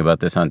something about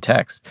this on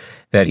text,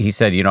 that he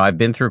said, I've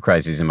been through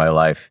crises in my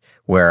life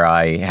where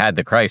I had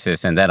the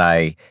crisis and then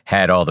I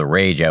had all the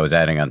rage I was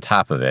adding on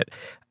top of it.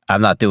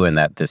 I'm not doing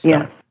that this Yeah.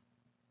 time.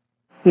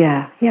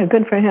 Yeah.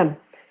 Good for him.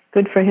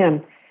 Good for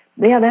him.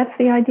 Yeah, that's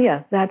the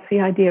idea. That's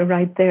the idea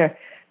right there.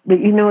 But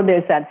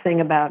there's that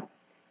thing about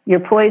you're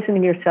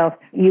poisoning yourself.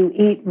 You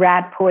eat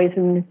rat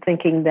poison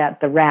thinking that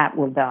the rat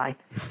will die.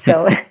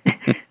 So,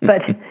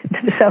 but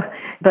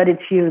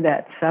it's you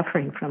that's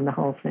suffering from the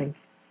whole thing.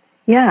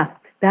 Yeah,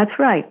 that's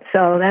right.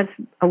 So that's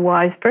a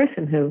wise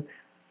person who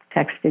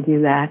texted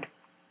you that.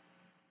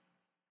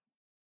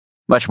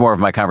 Much more of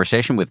my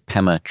conversation with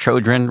Pema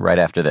Chödrön right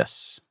after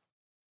this.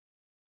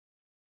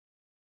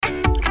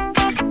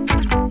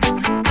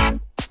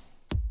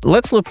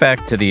 Let's look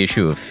back to the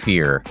issue of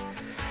fear,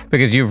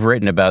 because you've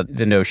written about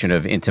the notion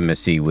of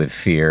intimacy with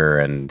fear,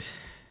 and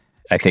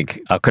I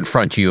think I'll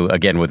confront you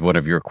again with one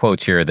of your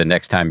quotes here. The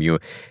next time you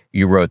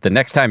wrote, the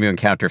next time you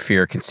encounter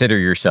fear, consider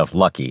yourself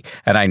lucky.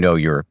 And I know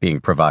you're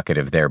being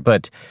provocative there,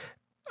 but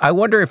I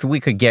wonder if we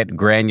could get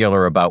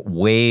granular about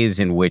ways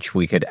in which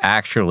we could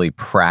actually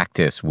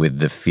practice with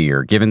the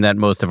fear, given that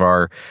most of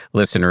our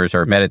listeners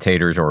are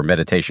meditators or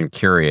meditation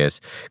curious.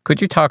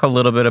 Could you talk a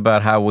little bit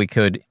about how we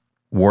could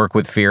work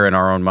with fear in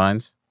our own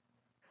minds?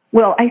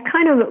 Well, I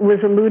kind of was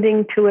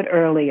alluding to it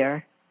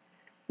earlier,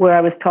 where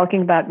I was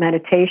talking about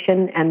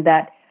meditation and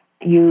that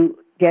you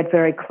get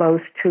very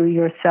close to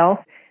yourself.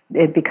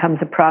 It becomes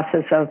a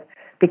process of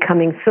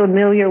becoming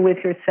familiar with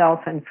yourself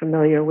and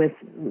familiar with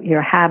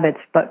your habits,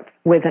 but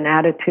with an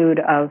attitude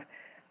of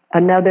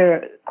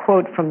another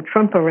quote from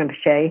Trungpa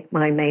Rinpoche,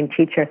 my main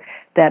teacher,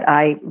 that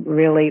I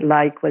really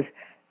like was,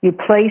 you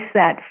place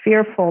that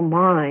fearful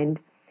mind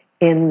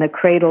in the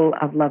cradle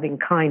of loving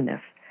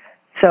kindness.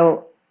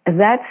 So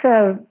that's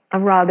a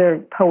rather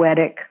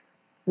poetic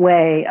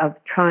way of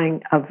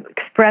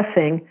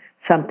expressing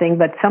something,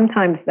 but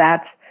sometimes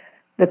that's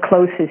the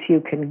closest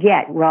you can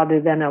get rather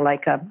than a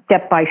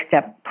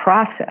step-by-step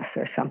process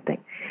or something.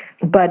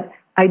 But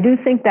I do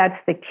think that's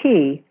the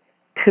key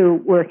to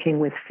working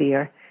with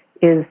fear,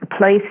 is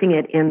placing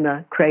it in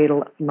the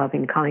cradle of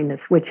loving kindness,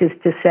 which is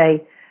to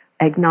say,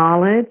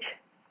 acknowledge,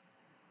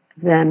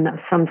 then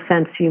some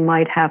sense you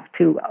might have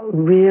to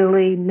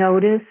really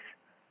notice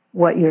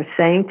what you're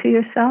saying to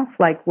yourself,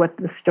 like what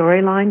the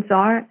storylines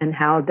are and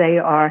how they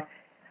are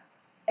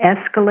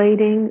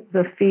escalating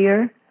the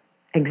fear,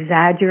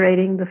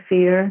 exaggerating the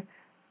fear,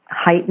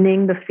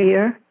 heightening the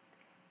fear.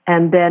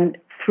 And then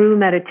through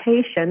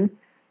meditation,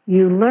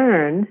 you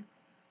learn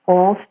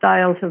all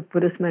styles of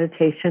Buddhist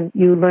meditation.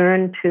 You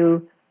learn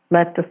to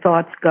let the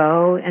thoughts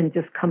go and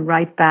just come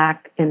right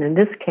back, and in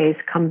this case,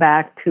 come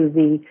back to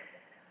the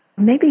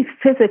maybe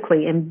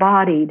physically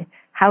embodied,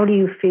 how do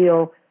you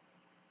feel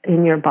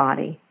in your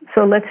body?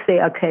 So let's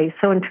say, okay,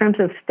 so in terms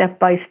of step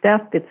by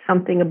step, it's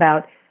something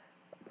about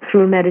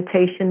through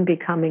meditation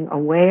becoming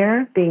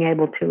aware, being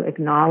able to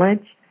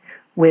acknowledge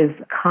with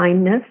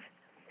kindness,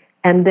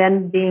 and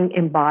then being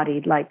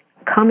embodied, like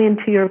come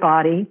into your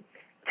body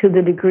to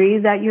the degree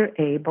that you're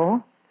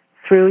able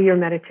through your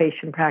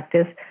meditation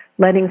practice,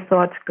 letting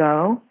thoughts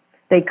go.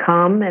 They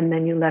come and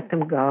then you let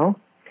them go.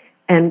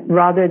 And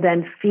rather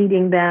than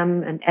feeding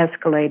them and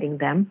escalating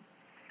them,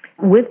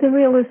 with the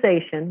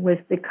realization, with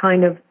the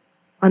kind of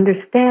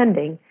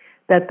understanding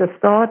that the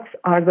thoughts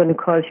are going to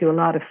cause you a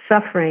lot of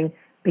suffering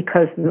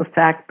because of the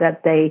fact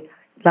that they,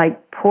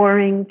 like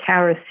pouring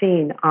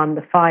kerosene on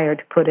the fire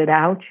to put it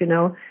out,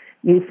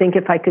 you think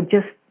if I could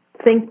just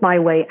think my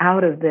way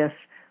out of this,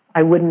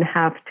 I wouldn't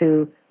have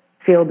to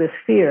feel this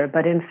fear.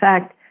 But in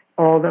fact,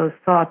 all those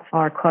thoughts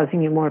are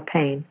causing you more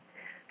pain.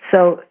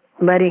 So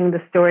letting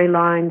the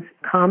storylines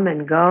come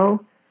and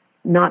go,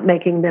 not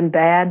making them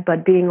bad,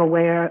 but being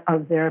aware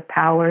of their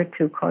power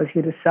to cause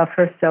you to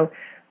suffer. So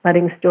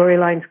letting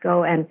storylines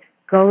go and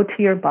go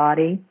to your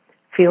body,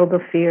 feel the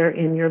fear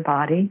in your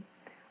body,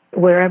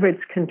 wherever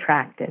it's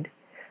contracted.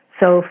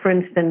 So, for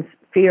instance,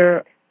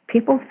 fear,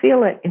 people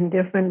feel it in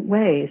different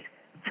ways.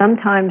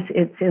 Sometimes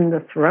it's in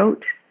the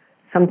throat,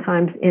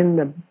 sometimes in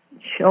the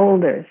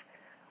shoulders,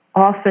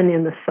 often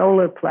in the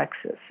solar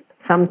plexus,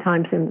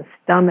 sometimes in the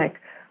stomach,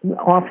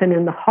 often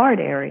in the heart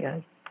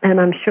area. And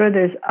I'm sure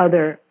there's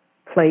other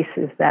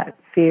places that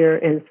fear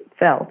is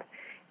felt.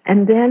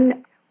 And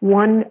then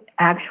one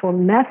actual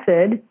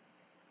method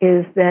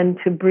is then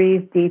to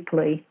breathe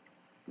deeply.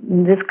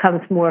 This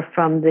comes more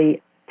from the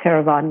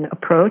Theravadan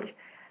approach,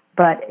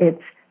 but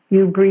it's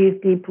you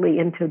breathe deeply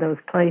into those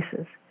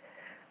places.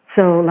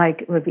 So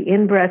like with the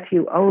in-breath,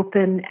 you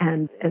open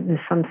and there's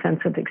some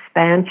sense of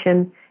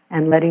expansion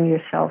and letting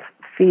yourself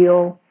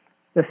feel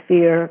the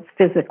fear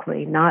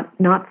physically, not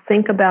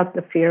think about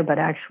the fear, but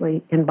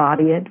actually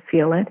embody it,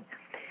 feel it.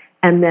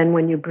 And then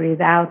when you breathe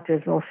out,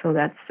 there's also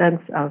that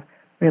sense of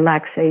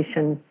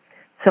relaxation.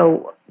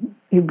 So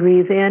you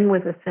breathe in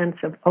with a sense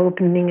of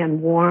opening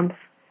and warmth,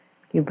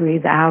 You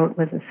breathe out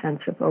with a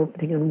sense of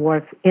opening and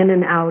warmth in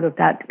and out of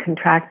that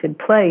contracted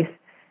place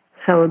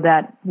so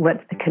that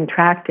what's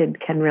contracted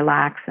can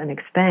relax and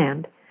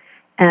expand.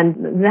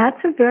 And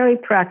that's a very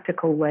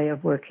practical way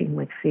of working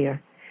with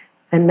fear.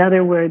 In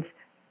other words,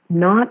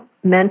 not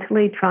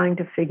mentally trying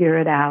to figure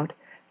it out,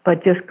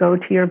 but just go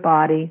to your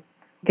body,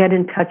 get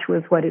in touch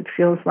with what it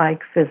feels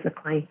like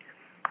physically,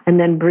 and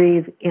then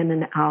breathe in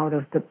and out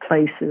of the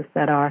places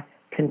that are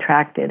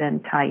contracted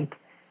and tight,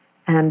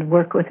 and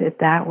work with it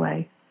that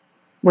way.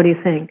 What do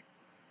you think?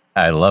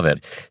 I love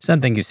it.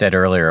 Something you said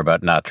earlier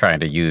about not trying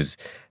to use,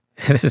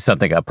 this is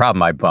a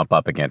problem I bump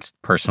up against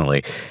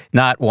personally,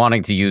 not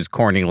wanting to use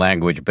corny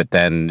language, but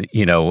then,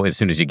 as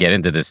soon as you get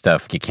into this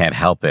stuff, you can't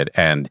help it.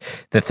 And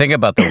the thing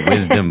about the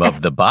wisdom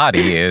of the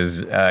body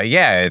is,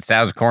 it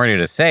sounds corny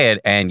to say it,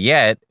 and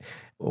yet,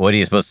 what are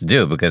you supposed to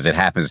do? Because it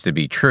happens to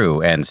be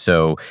true. And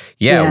so,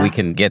 we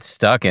can get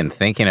stuck in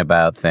thinking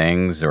about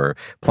things or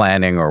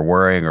planning or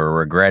worrying or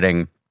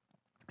regretting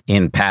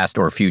in past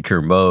or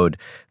future mode,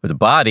 but the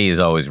body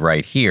is always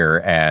right here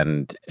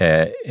and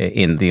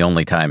in the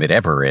only time it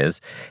ever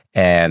is.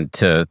 And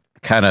to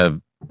kind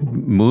of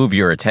move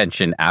your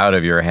attention out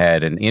of your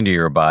head and into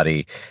your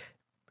body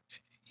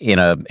in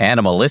an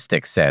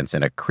animalistic sense,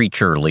 in a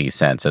creaturely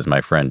sense, as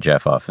my friend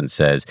Jeff often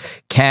says,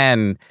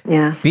 can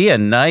be a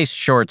nice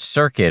short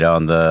circuit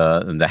on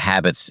the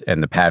habits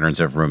and the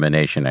patterns of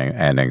rumination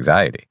and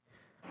anxiety.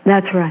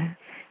 That's right.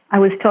 I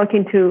was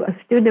talking to a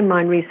student of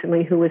mine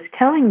recently who was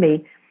telling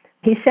me,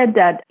 he said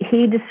that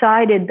he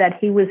decided that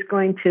he was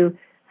going to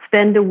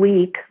spend a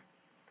week,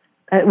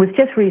 it was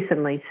just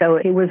recently, so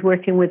he was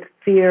working with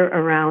fear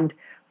around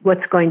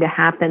what's going to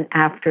happen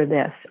after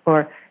this,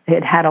 or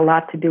it had a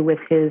lot to do with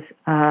his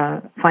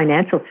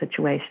financial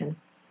situation,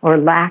 or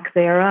lack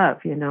thereof,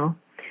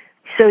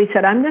 So he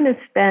said, I'm going to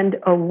spend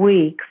a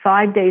week,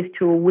 5 days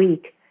to a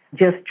week,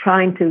 just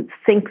trying to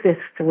think this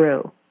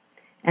through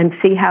and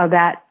see how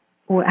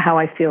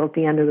I feel at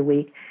the end of the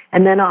week.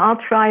 And then I'll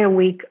try a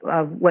week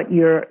of what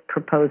you're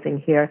proposing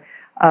here,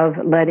 of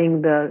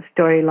letting the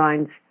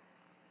storylines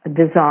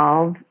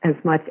dissolve as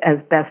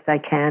best I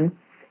can,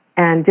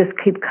 and just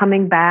keep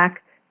coming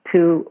back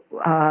to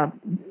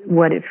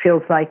what it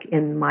feels like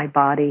in my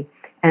body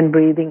and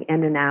breathing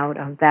in and out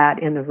of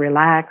that in a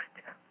relaxed,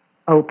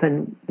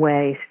 open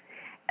way.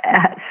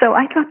 So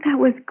I thought that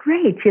was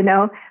great,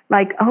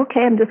 like,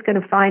 okay, I'm just going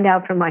to find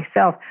out for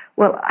myself.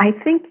 Well, I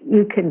think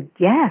you can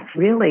guess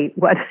really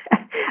what,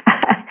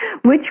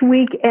 which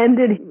week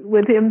ended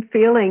with him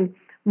feeling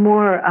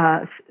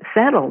more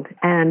settled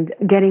and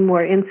getting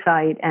more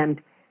insight and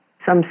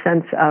some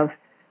sense of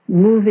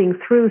moving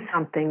through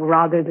something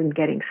rather than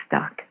getting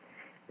stuck.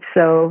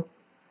 So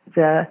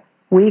the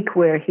week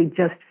where he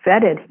just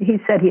fed it, he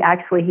said he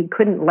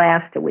couldn't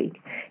last a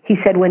week. He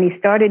said when he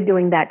started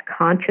doing that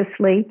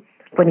consciously,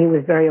 when he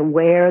was very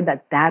aware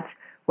that that's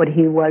what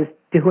he was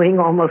doing,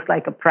 almost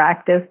like a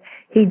practice,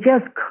 he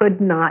just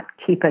could not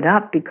keep it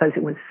up because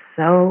it was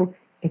so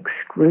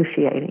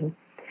excruciating.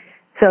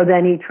 So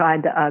then he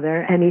tried the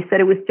other, and he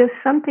said it was just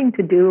something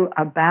to do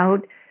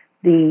about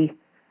the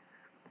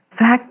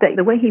fact that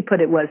the way he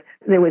put it was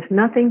there was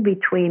nothing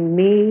between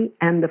me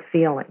and the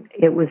feeling.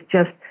 It was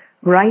just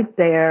right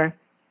there.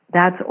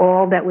 That's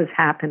all that was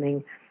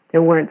happening.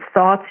 There weren't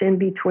thoughts in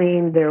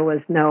between. There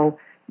was nothing.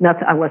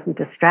 I wasn't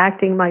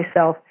distracting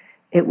myself.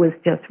 It was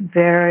just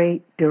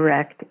very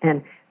direct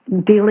and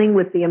dealing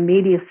with the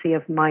immediacy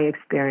of my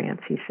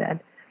experience, he said.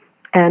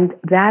 And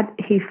that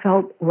he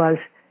felt was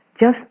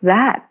just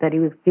that he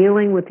was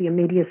dealing with the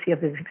immediacy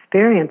of his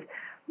experience,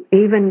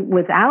 even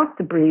without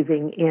the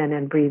breathing in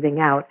and breathing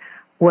out,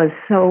 was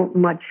so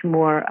much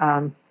more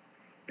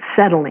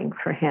settling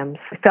for him.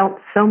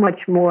 Felt so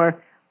much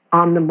more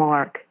on the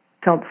mark,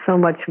 felt so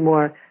much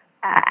more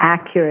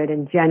accurate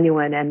and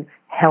genuine and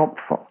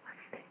helpful.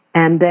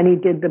 And then he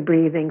did the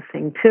breathing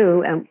thing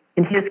too, and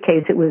in his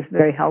case, it was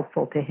very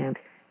helpful to him.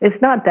 It's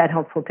not that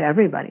helpful to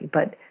everybody,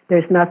 but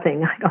there's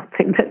nothing, I don't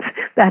think, that's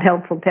that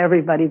helpful to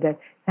everybody. There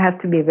have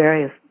to be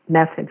various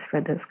methods for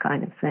this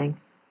kind of thing.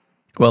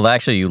 Well,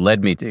 actually, you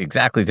led me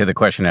exactly to the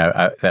question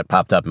that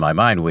popped up in my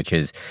mind, which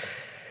is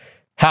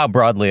how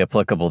broadly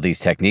applicable these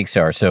techniques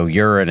are. So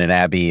you're in an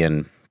abbey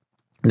in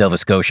Nova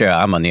Scotia.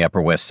 I'm on the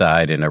Upper West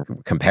Side in a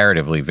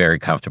comparatively very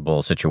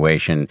comfortable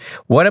situation.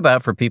 What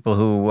about for people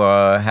who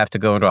have to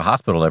go into a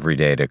hospital every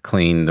day to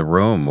clean the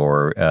room,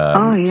 or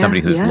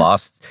somebody who's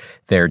lost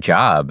their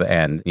job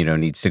and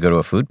needs to go to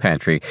a food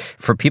pantry?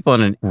 For people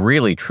in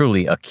really,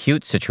 truly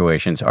acute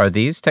situations, are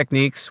these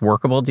techniques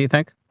workable, do you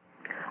think?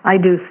 I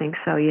do think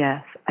so,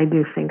 yes. I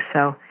do think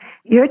so.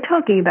 You're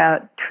talking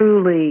about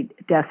truly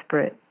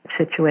desperate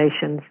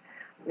situations,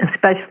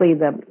 especially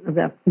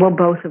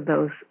both of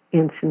those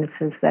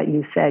instances that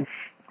you said.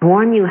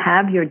 One, you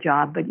have your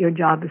job, but your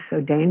job is so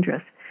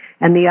dangerous.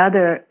 And the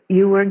other,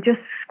 you were just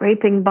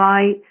scraping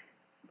by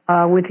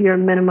with your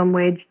minimum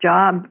wage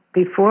job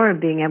before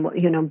being able,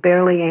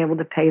 barely able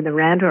to pay the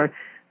rent or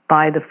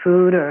buy the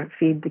food or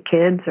feed the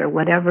kids or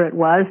whatever it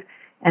was.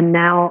 And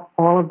now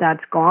all of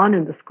that's gone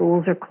and the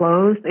schools are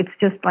closed. It's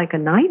just like a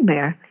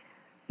nightmare.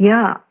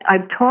 Yeah,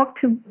 I've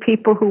talked to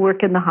people who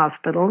work in the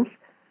hospitals,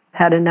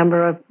 had a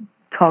number of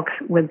talks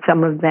with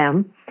some of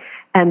them,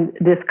 and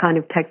this kind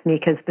of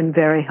technique has been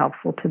very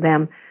helpful to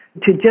them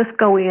to just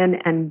go in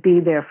and be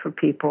there for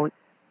people.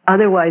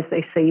 Otherwise,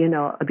 they say,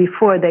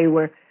 before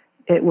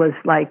it was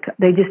like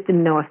they just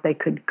didn't know if they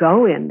could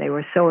go in. They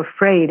were so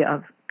afraid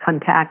of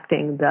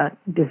contacting the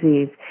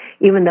disease,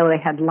 even though they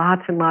had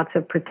lots and lots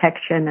of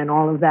protection and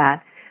all of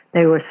that.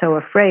 They were so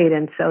afraid,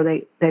 and so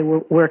they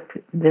worked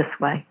this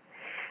way.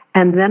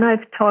 And then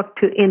I've talked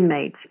to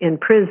inmates in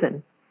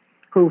prison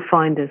who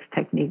find this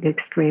technique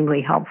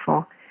extremely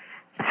helpful.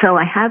 So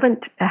I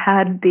haven't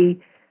had the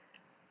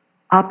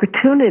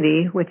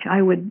opportunity, which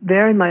I would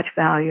very much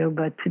value,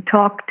 but to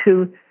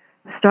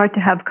start to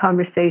have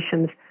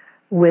conversations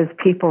with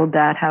people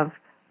that have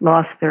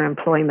lost their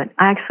employment.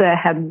 Actually, I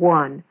had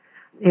one.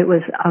 It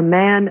was a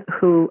man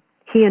who,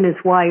 he and his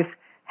wife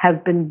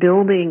have been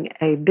building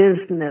a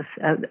business,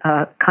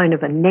 a kind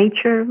of a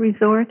nature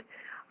resort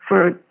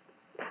for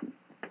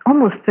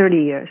almost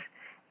 30 years.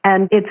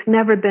 And it's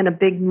never been a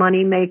big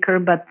money maker,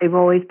 but they've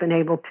always been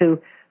able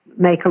to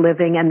make a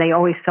living, and they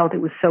always felt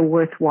it was so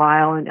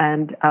worthwhile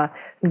and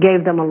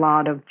gave them a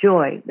lot of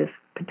joy, this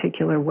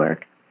particular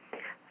work.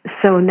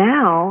 So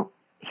now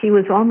he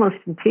was almost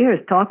in tears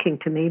talking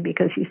to me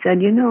because he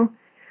said,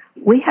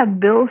 we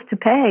have bills to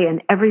pay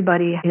and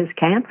everybody is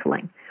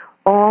canceling.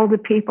 All the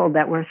people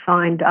that were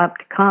signed up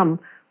to come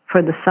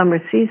for the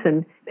summer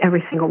season,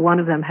 every single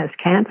one of them has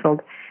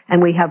canceled, and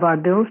we have our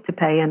bills to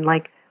pay, and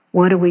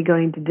what are we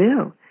going to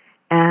do?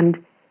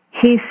 And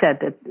he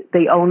said that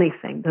the only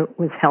thing that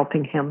was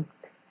helping him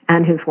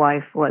and his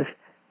wife was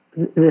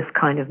this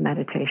kind of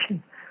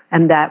meditation.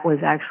 And that was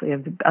actually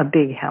a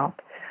big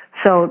help.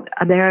 So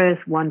there is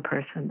one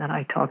person that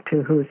I talked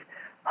to whose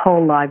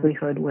whole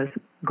livelihood was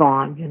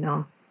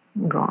gone,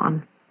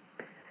 gone.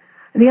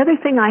 The other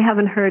thing I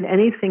haven't heard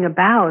anything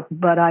about,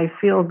 but I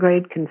feel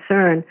great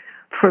concern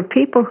for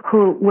people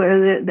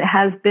where there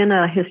has been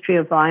a history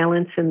of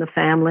violence in the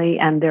family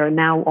and they're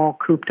now all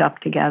cooped up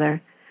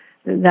together.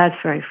 That's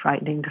very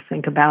frightening to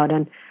think about.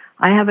 And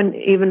I haven't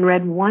even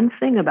read one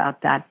thing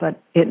about that, but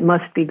it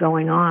must be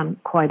going on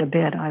quite a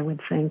bit, I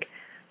would think.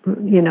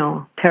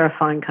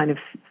 Terrifying kind of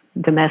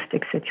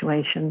domestic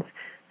situations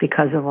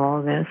because of all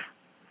of this.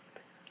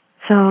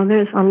 So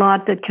there's a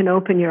lot that can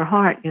open your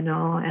heart,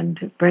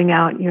 and bring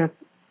out your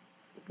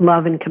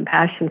love and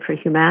compassion for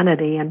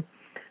humanity and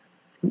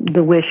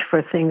the wish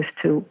for things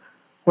to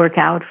work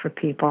out for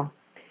people.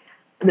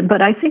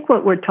 But I think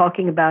what we're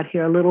talking about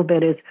here a little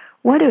bit is,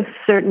 what if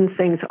certain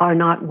things are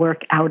not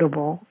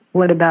work-outable?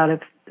 What about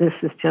if this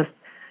is just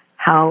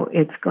how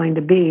it's going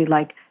to be?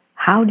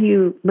 How do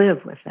you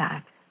live with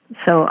that?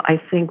 So I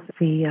think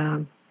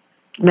the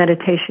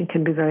meditation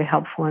can be very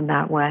helpful in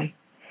that way.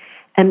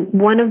 And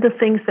one of the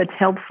things that's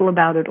helpful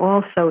about it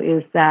also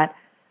is that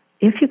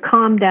if you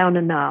calm down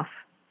enough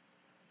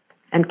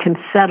and can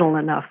settle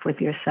enough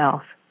with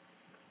yourself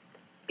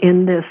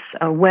in this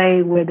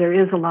way where there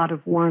is a lot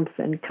of warmth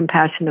and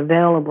compassion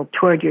available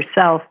toward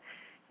yourself,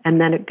 and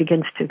then it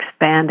begins to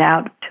expand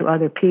out to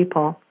other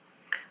people.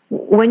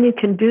 When you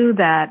can do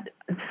that,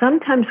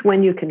 sometimes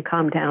when you can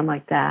calm down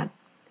like that,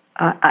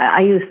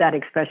 I use that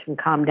expression,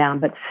 calm down,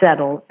 but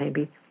settle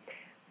maybe,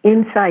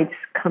 insights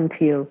come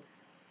to you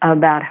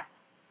about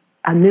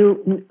a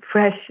new,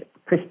 fresh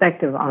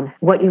perspective on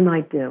what you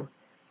might do,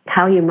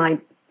 how you might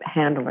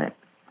handle it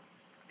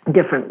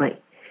differently.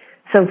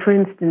 So, for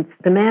instance,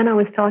 the man I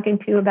was talking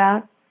to you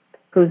about,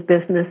 whose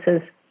business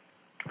is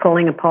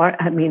falling apart,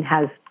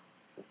 has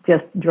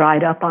just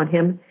dried up on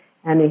him,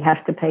 and he has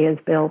to pay his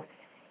bills.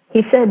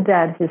 He said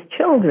that his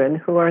children,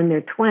 who are in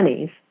their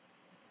 20s,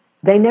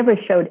 they never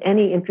showed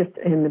any interest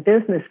in the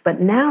business, but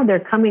now they're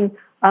coming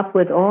up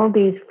with all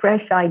these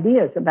fresh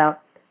ideas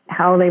about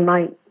how they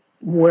might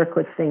work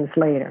with things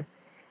later.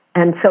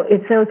 And so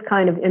it's those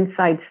kind of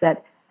insights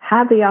that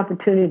have the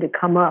opportunity to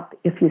come up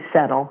if you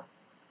settle.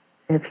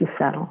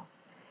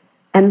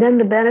 And then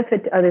the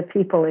benefit to other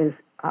people is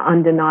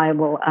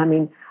undeniable.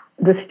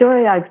 The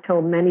story I've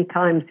told many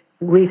times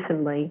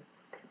recently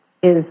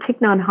is Thich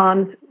Nhat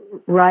Hanh's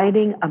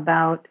writing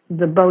about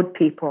the boat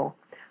people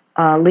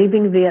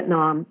leaving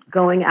Vietnam,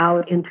 going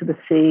out into the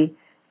sea,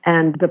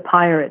 and the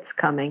pirates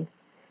coming,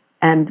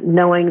 and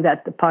knowing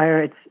that the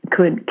pirates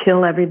could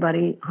kill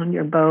everybody on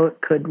your boat,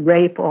 could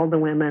rape all the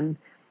women,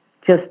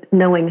 just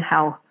knowing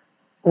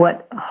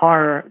what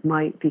horror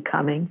might be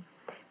coming.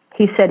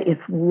 He said if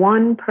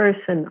one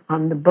person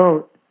on the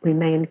boat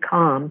remained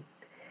calm,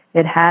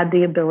 it had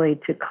the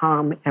ability to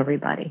calm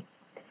everybody.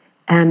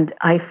 And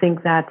I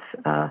think that's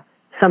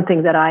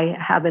something that I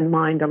have in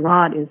mind a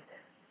lot, is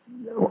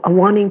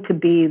wanting to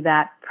be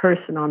that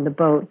person on the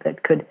boat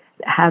that could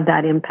have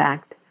that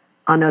impact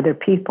on other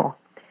people.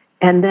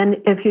 And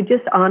then if you're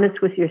just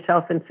honest with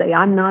yourself and say,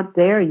 I'm not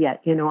there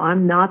yet,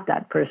 I'm not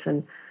that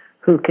person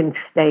who can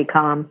stay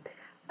calm,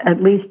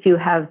 at least you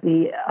have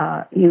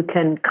you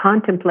can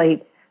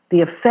contemplate the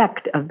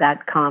effect of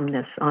that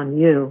calmness on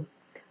you.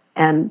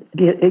 And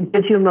it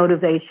gives you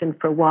motivation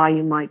for why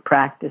you might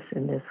practice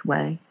in this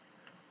way.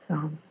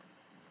 So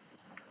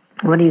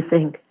What do you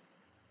think?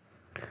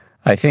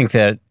 I think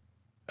that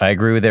I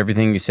agree with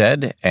everything you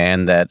said,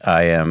 and that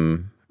I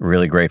am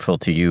really grateful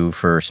to you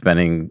for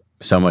spending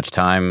so much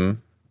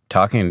time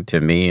talking to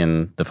me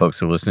and the folks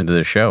who listen to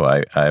this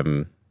show.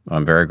 I'm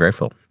very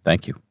grateful.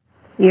 Thank you.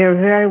 You're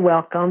very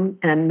welcome,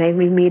 and may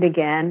we meet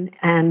again,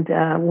 and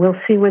we'll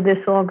see where this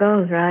all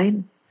goes, right?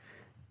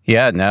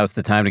 Yeah, now's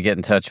the time to get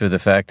in touch with the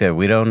fact that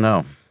we don't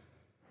know.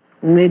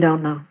 We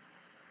don't know.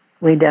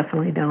 We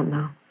definitely don't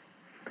know.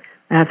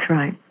 That's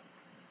right.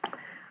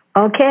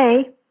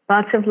 Okay,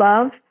 lots of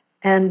love,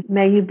 and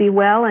may you be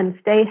well and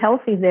stay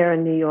healthy there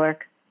in New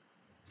York.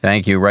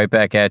 Thank you. Right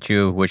back at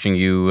you. Wishing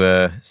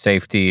you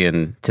safety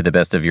and, to the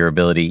best of your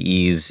ability,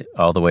 ease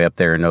all the way up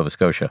there in Nova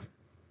Scotia.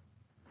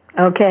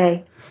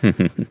 Okay.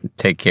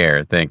 Take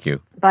care. Thank you.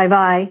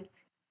 Bye-bye.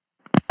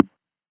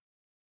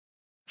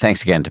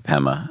 Thanks again to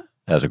Pema.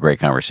 That was a great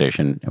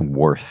conversation and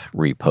worth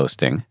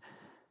reposting.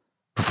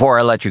 Before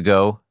I let you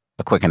go,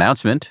 a quick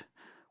announcement.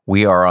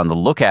 We are on the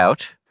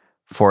lookout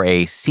for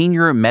a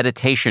senior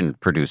meditation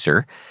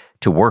producer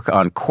to work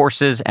on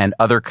courses and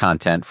other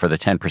content for the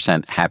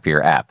 10%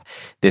 Happier app.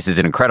 This is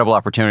an incredible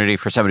opportunity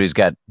for somebody who's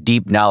got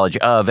deep knowledge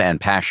of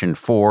and passion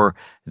for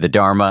the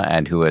Dharma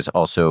and who has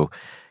also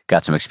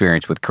got some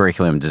experience with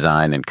curriculum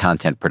design and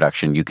content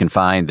production. You can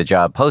find the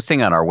job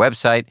posting on our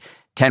website,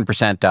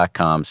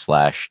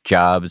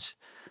 10%.com/jobs.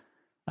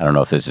 I don't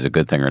know if this is a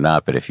good thing or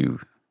not, but if you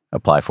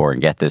apply for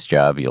and get this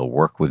job, you'll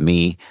work with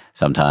me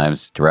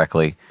sometimes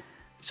directly.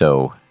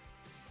 So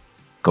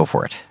go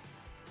for it.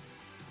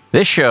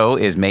 This show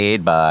is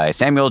made by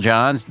Samuel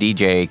Johns,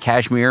 DJ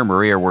Kashmir,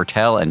 Maria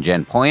Wertel, and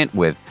Jen Point,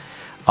 with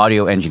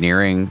audio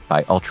engineering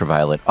by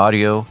Ultraviolet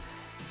Audio.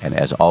 And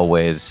as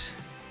always,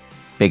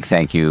 big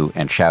thank you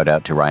and shout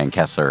out to Ryan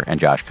Kessler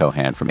and Josh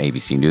Cohan from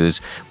ABC News.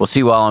 We'll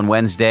see you all on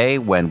Wednesday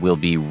when we'll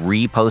be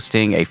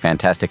reposting a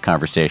fantastic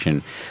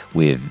conversation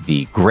with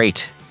the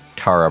great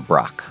Tara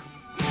Brach.